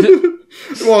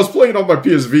 Well, I was playing on my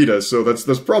PS Vita, so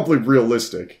that's probably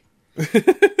realistic.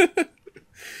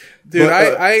 Dude, But,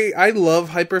 I love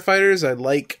Hyper Fighters. I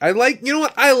like you know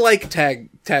what? I like tag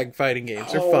fighting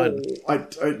games. They're fun. I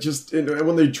just and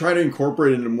when they try to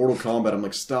incorporate it into Mortal Kombat, I'm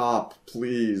like, stop,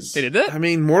 please. They did that. I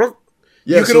mean, Mortal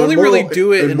Yeah, you can so only really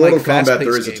do it in Mortal like Kombat. fast-paced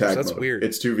There is a games. tag That's mode. weird.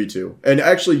 It's 2v2, and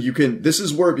actually, you can. This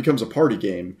is where it becomes a party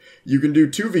game. You can do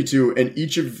 2v2, and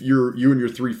each of you and your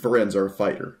 3 friends are a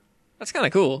fighter. That's kind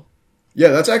of cool. Yeah,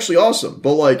 that's actually awesome.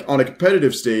 But like on a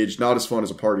competitive stage, not as fun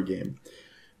as a party game.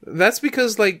 That's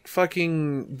because like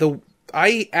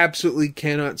I absolutely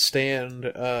cannot stand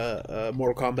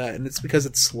Mortal Kombat, and it's because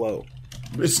it's slow.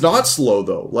 It's not slow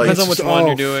though. Like Depends on which one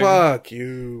you're doing. Fuck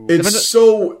you. it's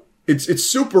so. It's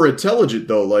super intelligent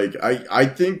though. Like I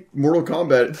think Mortal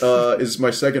Kombat is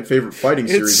my second favorite fighting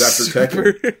series after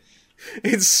Tekken.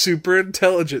 It's super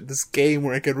intelligent. This game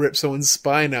where I could rip someone's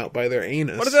spine out by their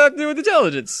anus. What does that have to do with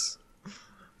intelligence?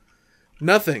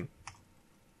 Nothing,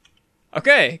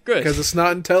 Okay, good. because it's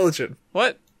not intelligent.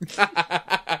 What?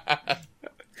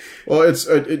 Well, I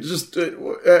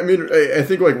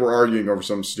think like we're arguing over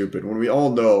something stupid when we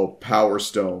all know Power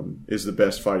Stone is the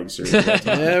best fighting series of all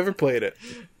time. Never played it.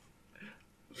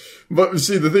 But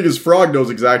see, the thing is, Frog knows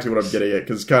exactly what I'm getting at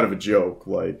because it's kind of a joke.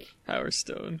 Like, Power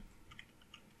Stone.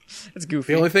 It's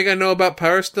goofy. The only thing I know about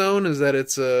Power Stone is that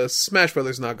it's a Smash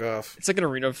Brothers knockoff. It's like an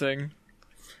arena thing.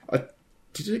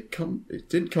 did it come? It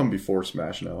didn't come before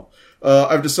Smash. No,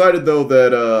 I've decided though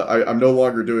that I'm no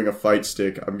longer doing a fight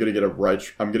stick. I'm gonna get a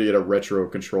retro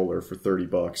controller for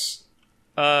 $30.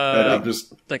 And I'm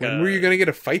just Like When were you gonna get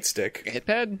a fight stick? a hit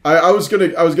pad? I was gonna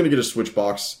get a Switch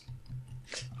box.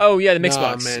 Oh yeah, the Nah,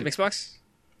 Mixbox. man. Mixbox.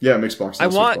 Yeah, Mixbox. I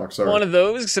not want Switchbox, sorry. one of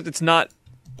those, except it's not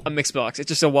a Mixbox. It's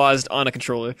just a WASD on a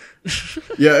controller.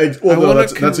 Yeah, I well, no, want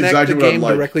that's to connect exactly the what I'm game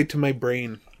like. directly to my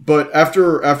brain. But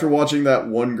after watching that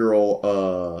one girl,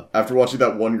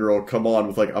 come on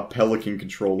with like a Pelican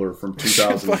controller from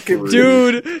 2003,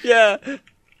 Dude, yeah.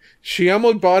 She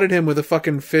almost bought him with a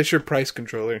fucking Fisher Price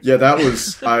controller. Yeah, that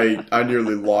was I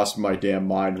nearly lost my damn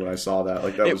mind when I saw that.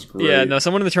 Like that was great. Yeah, no,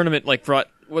 someone in the tournament like brought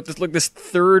this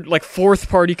fourth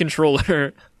party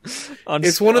controller.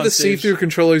 It's one of the stage. see-through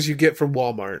controllers you get from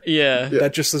Walmart. Yeah.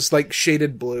 That just is like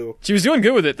shaded blue. She was doing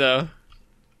good with it though.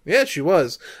 Yeah, she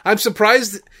was. I'm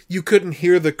surprised you couldn't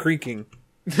hear the creaking.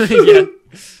 Yeah.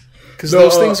 Because No,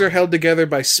 those things are held together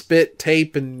by spit,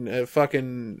 tape, and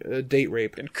fucking date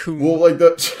rape. And cool. Well, like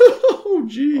that. Oh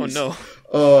jeez.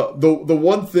 Oh no. The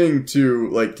one thing to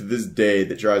this day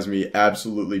that drives me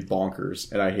absolutely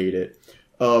bonkers, and I hate it.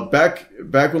 Back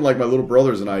when like my little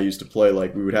brothers and I used to play,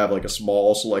 like we would have like a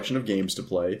small selection of games to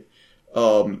play.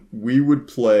 We would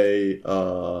play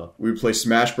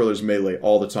Smash Brothers Melee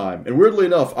all the time. And weirdly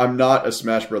enough, I'm not a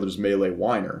Smash Brothers Melee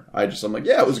whiner. I'm like,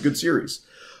 yeah, it was a good series.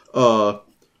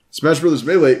 Smash Brothers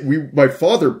Melee, my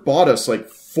father bought us like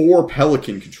 4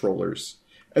 Pelican controllers.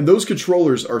 And those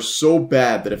controllers are so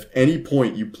bad that if any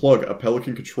point you plug a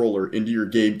Pelican controller into your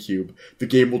GameCube, the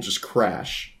game will just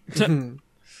crash.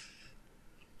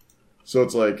 So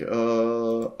it's like,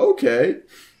 okay.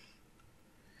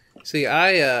 See,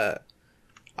 I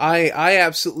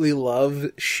absolutely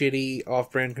love shitty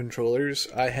off-brand controllers.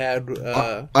 I had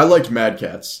I liked Mad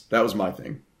Cats. That was my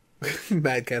thing.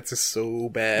 Mad Cats is so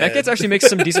bad. Mad Cats actually makes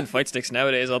some decent fight sticks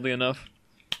nowadays, oddly enough.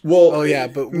 Well, Oh yeah,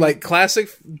 but like classic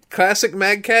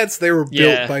Mad Cats, they were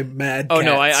Yeah. built by Mad Oh Cats.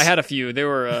 no, I had a few. They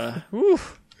were whew.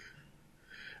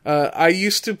 I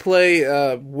used to play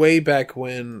way back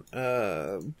when.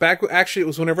 Actually, it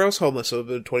was whenever I was homeless. So it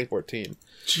was 2014.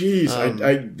 jeez,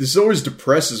 I this always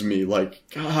depresses me. Like,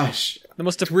 gosh, the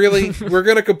most. Really, we're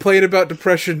gonna complain about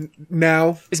depression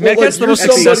now. Is Well, Mad Cat's like, the most you're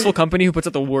somebody- successful company who puts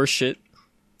out the worst shit?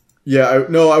 yeah,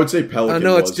 I would say Pelican.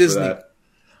 no, it's was Disney. For that.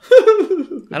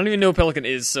 I don't even know what Pelican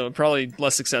is, so probably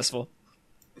less successful.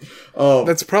 Oh,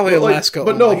 That's probably but, like, Alaska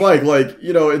But no, only. Mike, like,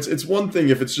 you know, it's one thing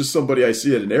if it's just somebody I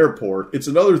see at an airport. It's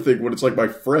another thing when it's like my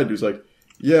friend who's like,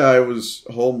 yeah, I was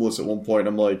homeless at one point.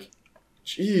 I'm like,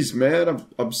 jeez, man,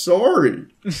 I'm sorry.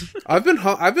 I've been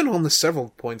homeless several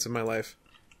points in my life.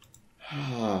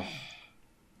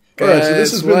 All right, so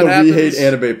this has been what the We Hate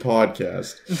happens- Anime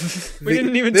podcast. We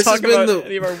didn't even This talk has been about the-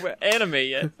 any of our anime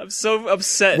yet. I'm so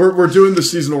upset. We're doing the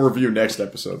seasonal review next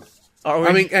episode. Are we?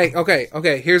 I mean, hey,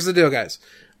 okay. Here's the deal, guys.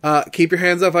 Keep your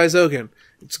hands off Aizoken.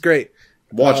 It's great.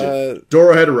 Watch it.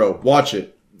 Dorohedoro, watch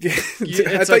it. I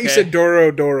it's thought you okay. said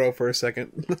Doro for a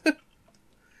second.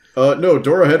 No,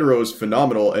 Dorohedoro is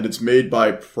phenomenal, and it's made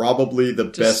by probably the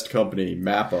best company,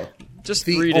 Mappa. just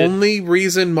The read it. only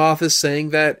reason Moth is saying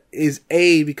that is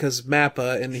because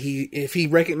Mappa, and if he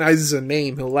recognizes a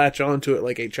name, he'll latch onto it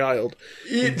like a child.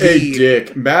 Eat a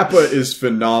dick. Mappa is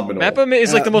phenomenal. Mappa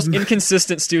is like the most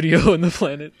inconsistent studio on the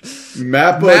planet.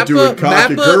 Mappa doing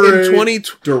Mappa Kakegurui,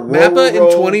 Mappa in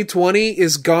Dororo, 2020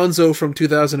 is Gonzo from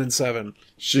 2007.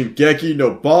 Shingeki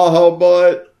no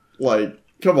Bahamut. Like,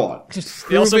 come on.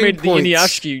 They also Proving made the points.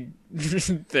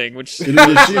 Inuyashiki thing, which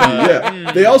Inuyashiki,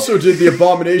 yeah. They also did the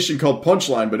abomination called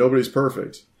Punchline, but nobody's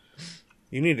perfect.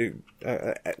 You need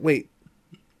to wait.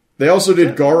 They also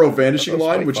did Garo Vanishing That was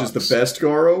Line, White which is the Fox. best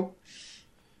Garo.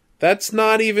 That's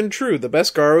not even true. The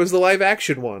best Garo is the live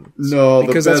action one. No, the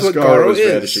Because best that's what Garo Garo is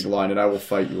is. Vanishing Line, and I will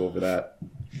fight you over that.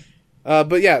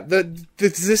 But yeah,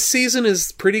 this season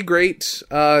is pretty great.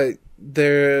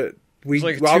 There we it's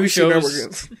like two obviously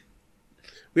shows.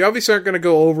 we obviously aren't going to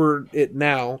go over it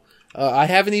now. I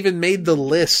haven't even made the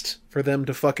list for them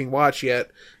to fucking watch yet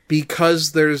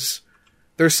because there's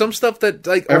some stuff that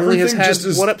like only has Everything had just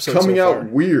is one episode coming so out far.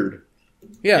 weird.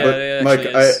 Yeah, But, it Mike,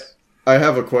 actually is. I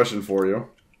have a question for you.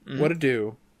 what to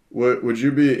do? Would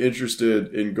you be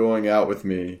interested in going out with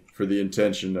me for the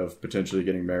intention of potentially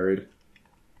getting married?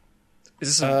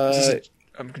 Is this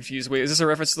I'm confused. Wait, is this a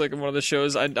reference to like one of the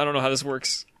shows? I don't know how this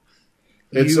works.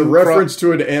 It's You a reference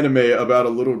to an anime about a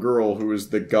little girl who is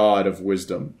the god of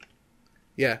wisdom.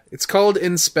 Yeah, it's called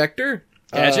Inspector.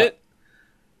 Gadget?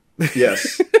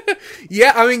 Yes.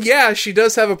 Yeah, I mean, yeah, she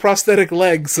does have a prosthetic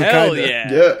leg, so Hell kinda.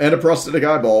 yeah. Yeah, and a prosthetic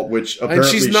eyeball, which apparently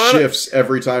she's not a- shifts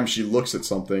every time she looks at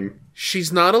something.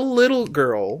 She's not a little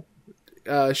girl.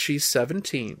 She's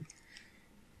 17.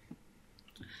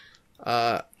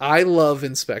 I love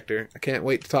Inspector. I can't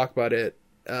wait to talk about it.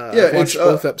 I've watched it's,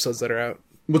 both episodes that are out.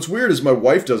 What's weird is my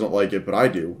wife doesn't like it, but I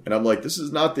do. And I'm like, this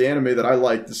is not the anime that I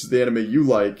like. This is the anime you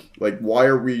like. Like, why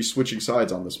are we switching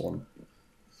sides on this one?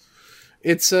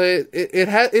 It's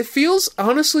it feels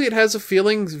honestly it has a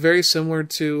feeling very similar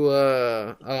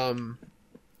to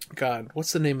God,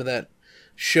 what's the name of that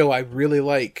show I really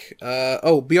like?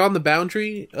 Beyond the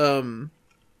Boundary.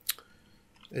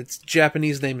 Its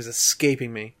Japanese name is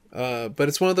escaping me. But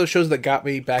it's one of those shows that got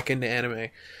me back into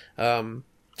anime.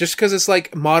 Just because it's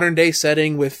like modern day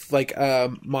setting with like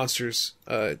monsters.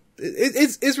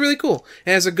 It's really cool.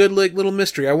 It has a good like little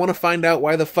mystery. I want to find out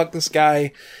why the fuck this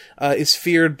guy is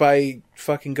feared by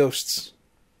fucking ghosts.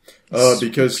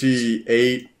 Because he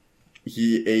ate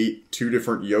two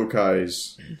different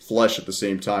yokai's flesh at the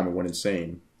same time and went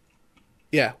insane.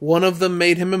 Yeah, one of them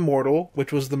made him immortal,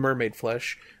 which was the mermaid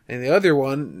flesh, and the other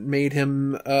one made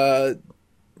him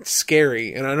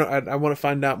scary. And I want to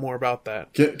find out more about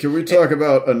that. Can we talk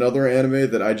about another anime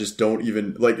that I just don't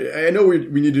even like? I know we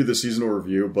need to do the seasonal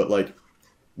review, but like,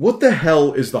 what the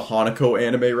hell is the Hanako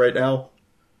anime right now?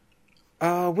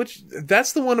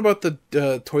 That's the one about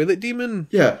the toilet demon.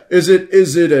 Yeah, is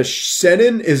it a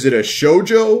seinen? Is it a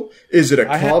shoujo? Is it a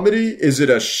comedy? Is it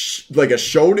like a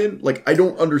shonen? Like, I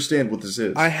don't understand what this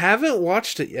is. I haven't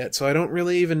watched it yet, so I don't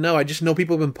really even know. I just know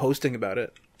people have been posting about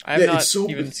it. I have Yeah, not it's so-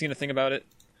 even seen a thing about it.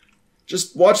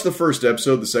 Just watch the first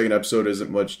episode. The second episode isn't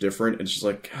much different. It's just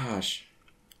like, gosh.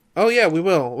 Oh yeah, we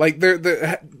will. Like,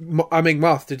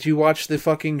 Moth, did you watch the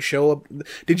fucking show?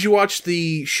 Did you watch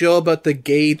the show about the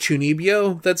gay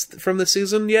Chunibyo that's from the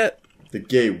season yet? The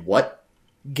gay what?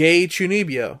 Gay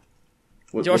Chunibyo.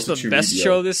 What Did you watch what's the a best Chunibyo?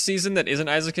 show this season that isn't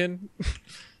Isaacin?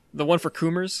 The one for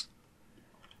Coomers?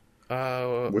 Which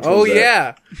Oh one's that?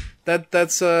 yeah,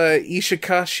 that's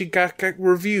Ishika Shigaka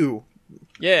review.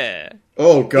 Yeah.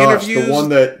 Oh gosh, Interviews- the one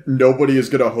that nobody is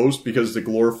going to host because the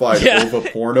glorified Yeah. OVA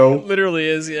porno. Literally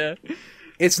is, yeah.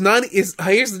 It's not.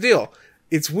 Here's the deal.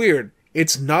 It's weird.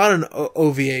 It's not an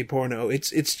OVA porno.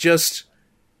 It's just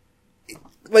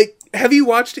like. Have you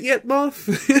watched it yet, Moth?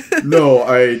 No,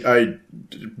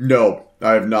 no,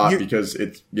 I have not because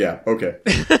it's okay.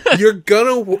 You're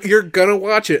gonna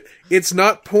watch it. It's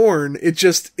not porn. It's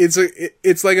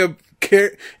like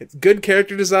it's good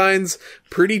character designs,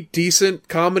 pretty decent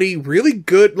comedy, really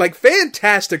good, like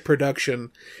fantastic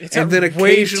production. It's and then way too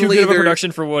occasionally good of a there-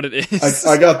 production for what it is.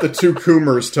 I got the two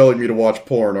Coomers telling me to watch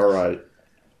porn. All right.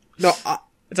 No,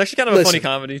 It's actually kind of a Listen. funny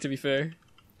comedy, to be fair.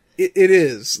 it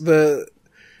is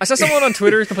I saw someone on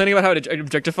Twitter complaining about how it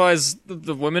objectifies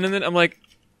the women in it. I'm like,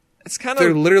 it's kind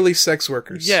they're of literally sex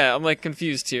workers. yeah. I'm like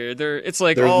confused here. It's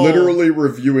like They're all literally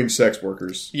reviewing sex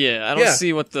workers. yeah. I don't Yeah.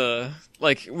 see what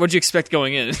what'd you expect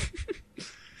going in.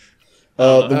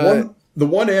 The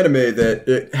one anime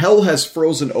that hell has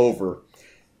frozen over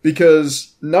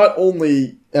because not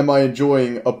only am I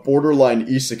enjoying a borderline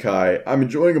isekai, I'm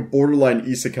enjoying a borderline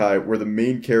isekai where the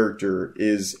main character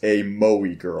is a moe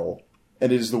girl.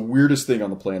 And it is the weirdest thing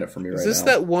on the planet for me right now. Is this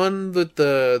that one with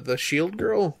the shield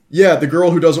girl? Yeah, the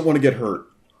girl who doesn't want to get hurt.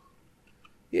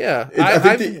 Yeah,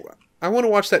 I think I want to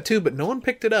watch that too, but no one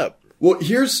picked it up. Well,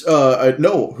 here's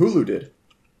no, Hulu did.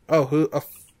 Oh,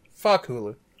 fuck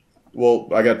Hulu. Well,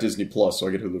 I got Disney Plus, so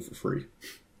I get Hulu for free.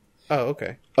 Oh,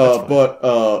 okay. That's fine.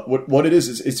 But what it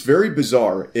is it's very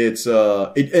bizarre. It's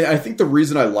and I think the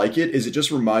reason I like it is it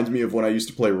just reminds me of when I used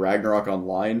to play Ragnarok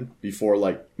Online before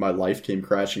like my life came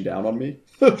crashing down on me.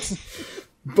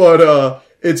 But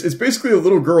it's basically a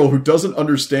little girl who doesn't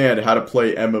understand how to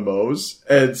play MMOs,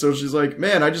 and so she's like,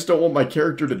 "Man, I just don't want my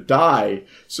character to die."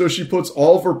 So she puts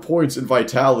all of her points in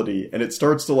vitality, and it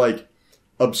starts to like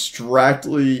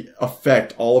abstractly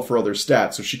affect all of her other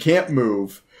stats. So she can't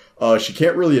move. She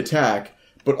can't really attack,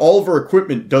 but all of her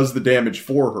equipment does the damage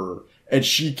for her, and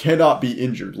she cannot be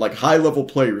injured. Like, high-level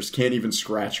players can't even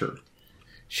scratch her.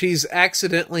 She's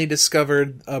accidentally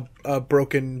discovered a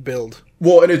broken build.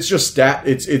 Well, and it's just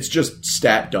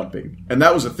stat dumping. And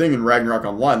that was a thing in Ragnarok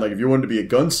Online. Like, if you wanted to be a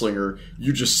gunslinger,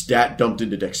 you just stat dumped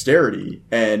into dexterity.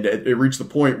 And it reached the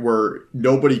point where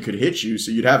nobody could hit you,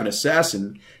 so you'd have an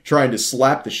assassin trying to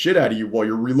slap the shit out of you while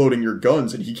you're reloading your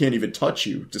guns, and he can't even touch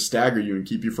you to stagger you and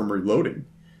keep you from reloading.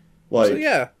 Like, So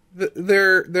yeah,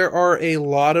 there are a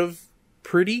lot of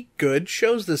pretty good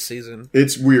shows this season.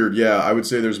 it's weird, yeah. I would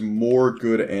say there's more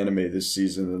good anime this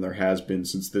season than there has been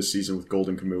since this season with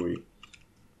Golden Kamui.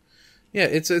 Yeah,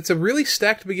 it's a really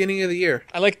stacked beginning of the year.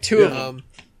 I like two of them.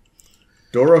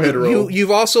 Dorohedoro.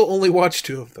 You've also only watched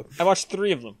 2 of them. I watched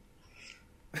 3 of them.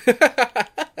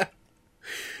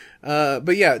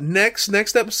 But yeah, next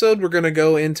episode we're gonna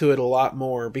go into it a lot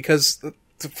more because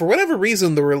for whatever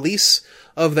reason the release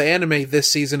of the anime this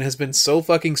season has been so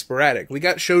fucking sporadic. We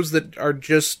got shows that are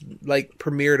just like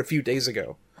premiered a few days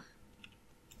ago.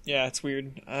 Yeah, it's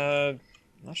weird.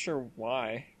 Not sure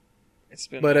why. It's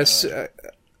been. But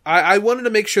I wanted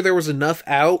to make sure there was enough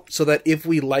out so that if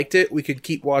we liked it, we could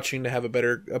keep watching to have a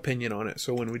better opinion on it.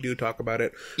 So when we do talk about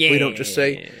it, we don't just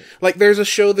say... Like, there's a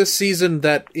show this season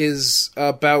that is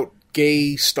about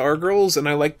gay stargirls, and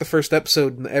I liked the first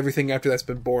episode, and everything after that's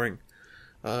been boring.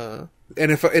 And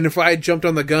if I had jumped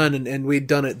on the gun and we'd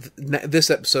done it this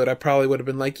episode, I probably would have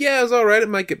been like, yeah, it's alright, it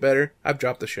might get better. I've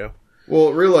dropped the show.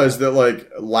 Well, realize that, like,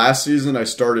 last season I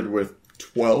started with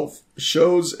 12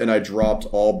 shows, and I dropped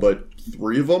all but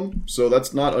 3 of them, so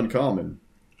that's not uncommon.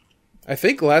 I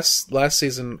think last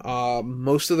season,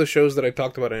 most of the shows that I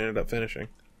talked about I ended up finishing.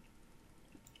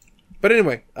 But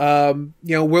anyway,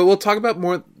 we'll talk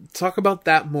about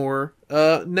that more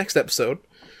next episode.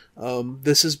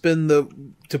 This has been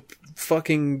the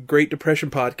fucking Great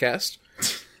Depression podcast.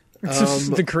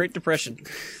 The Great Depression.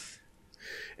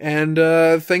 And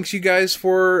thanks you guys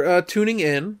for tuning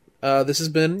in. This has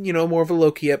been, more of a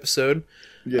low-key episode.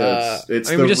 Yeah, it's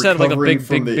I mean, we just had, like, a recovering big,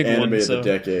 from big, the big anime one, of so- the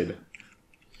decade.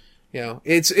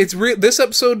 This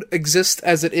episode exists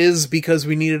as it is because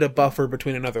we needed a buffer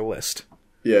between another list.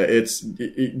 Yeah,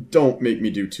 don't make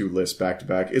me do 2 lists back to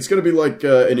back. It's going to be like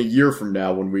in a year from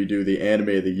now when we do the Anime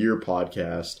of the Year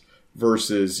podcast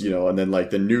versus, and then like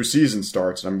the new season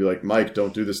starts and I'm going to be like, Mike,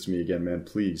 don't do this to me again, man,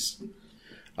 please.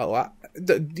 Oh,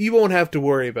 you won't have to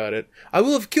worry about it. I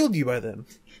will have killed you by then.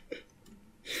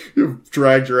 You've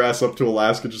dragged your ass up to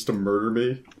Alaska just to murder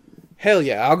me? Hell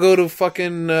yeah, I'll go to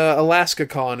fucking Alaska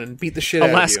Con and beat the shit out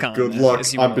of you. Alaska. Good luck.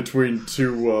 as you I'm will. between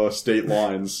 2 state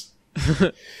lines.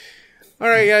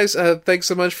 Alright guys, thanks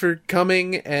so much for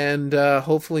coming, and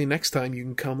hopefully next time you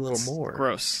can come a little more.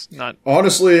 Gross. Not.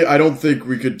 Honestly, I don't think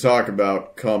we could talk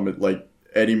about cum like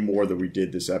any more than we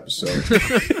did this episode.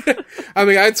 I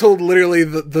mean, I told literally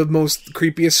the most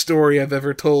creepiest story I've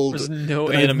ever told. There's no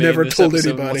that I've anime never in this told episode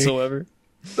anybody. whatsoever.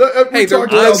 Hey, there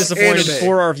I'm was disappointed anime.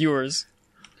 for our viewers.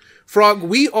 Frog,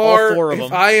 we are, four of if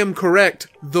them. I am correct,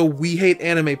 the We Hate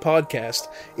Anime podcast.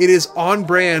 It is on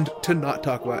brand to not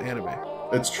talk about anime.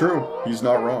 It's true. He's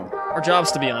not wrong. Our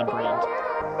job's to be on brand.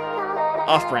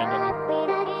 Off brand, I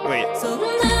mean. Wait. そんな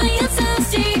奴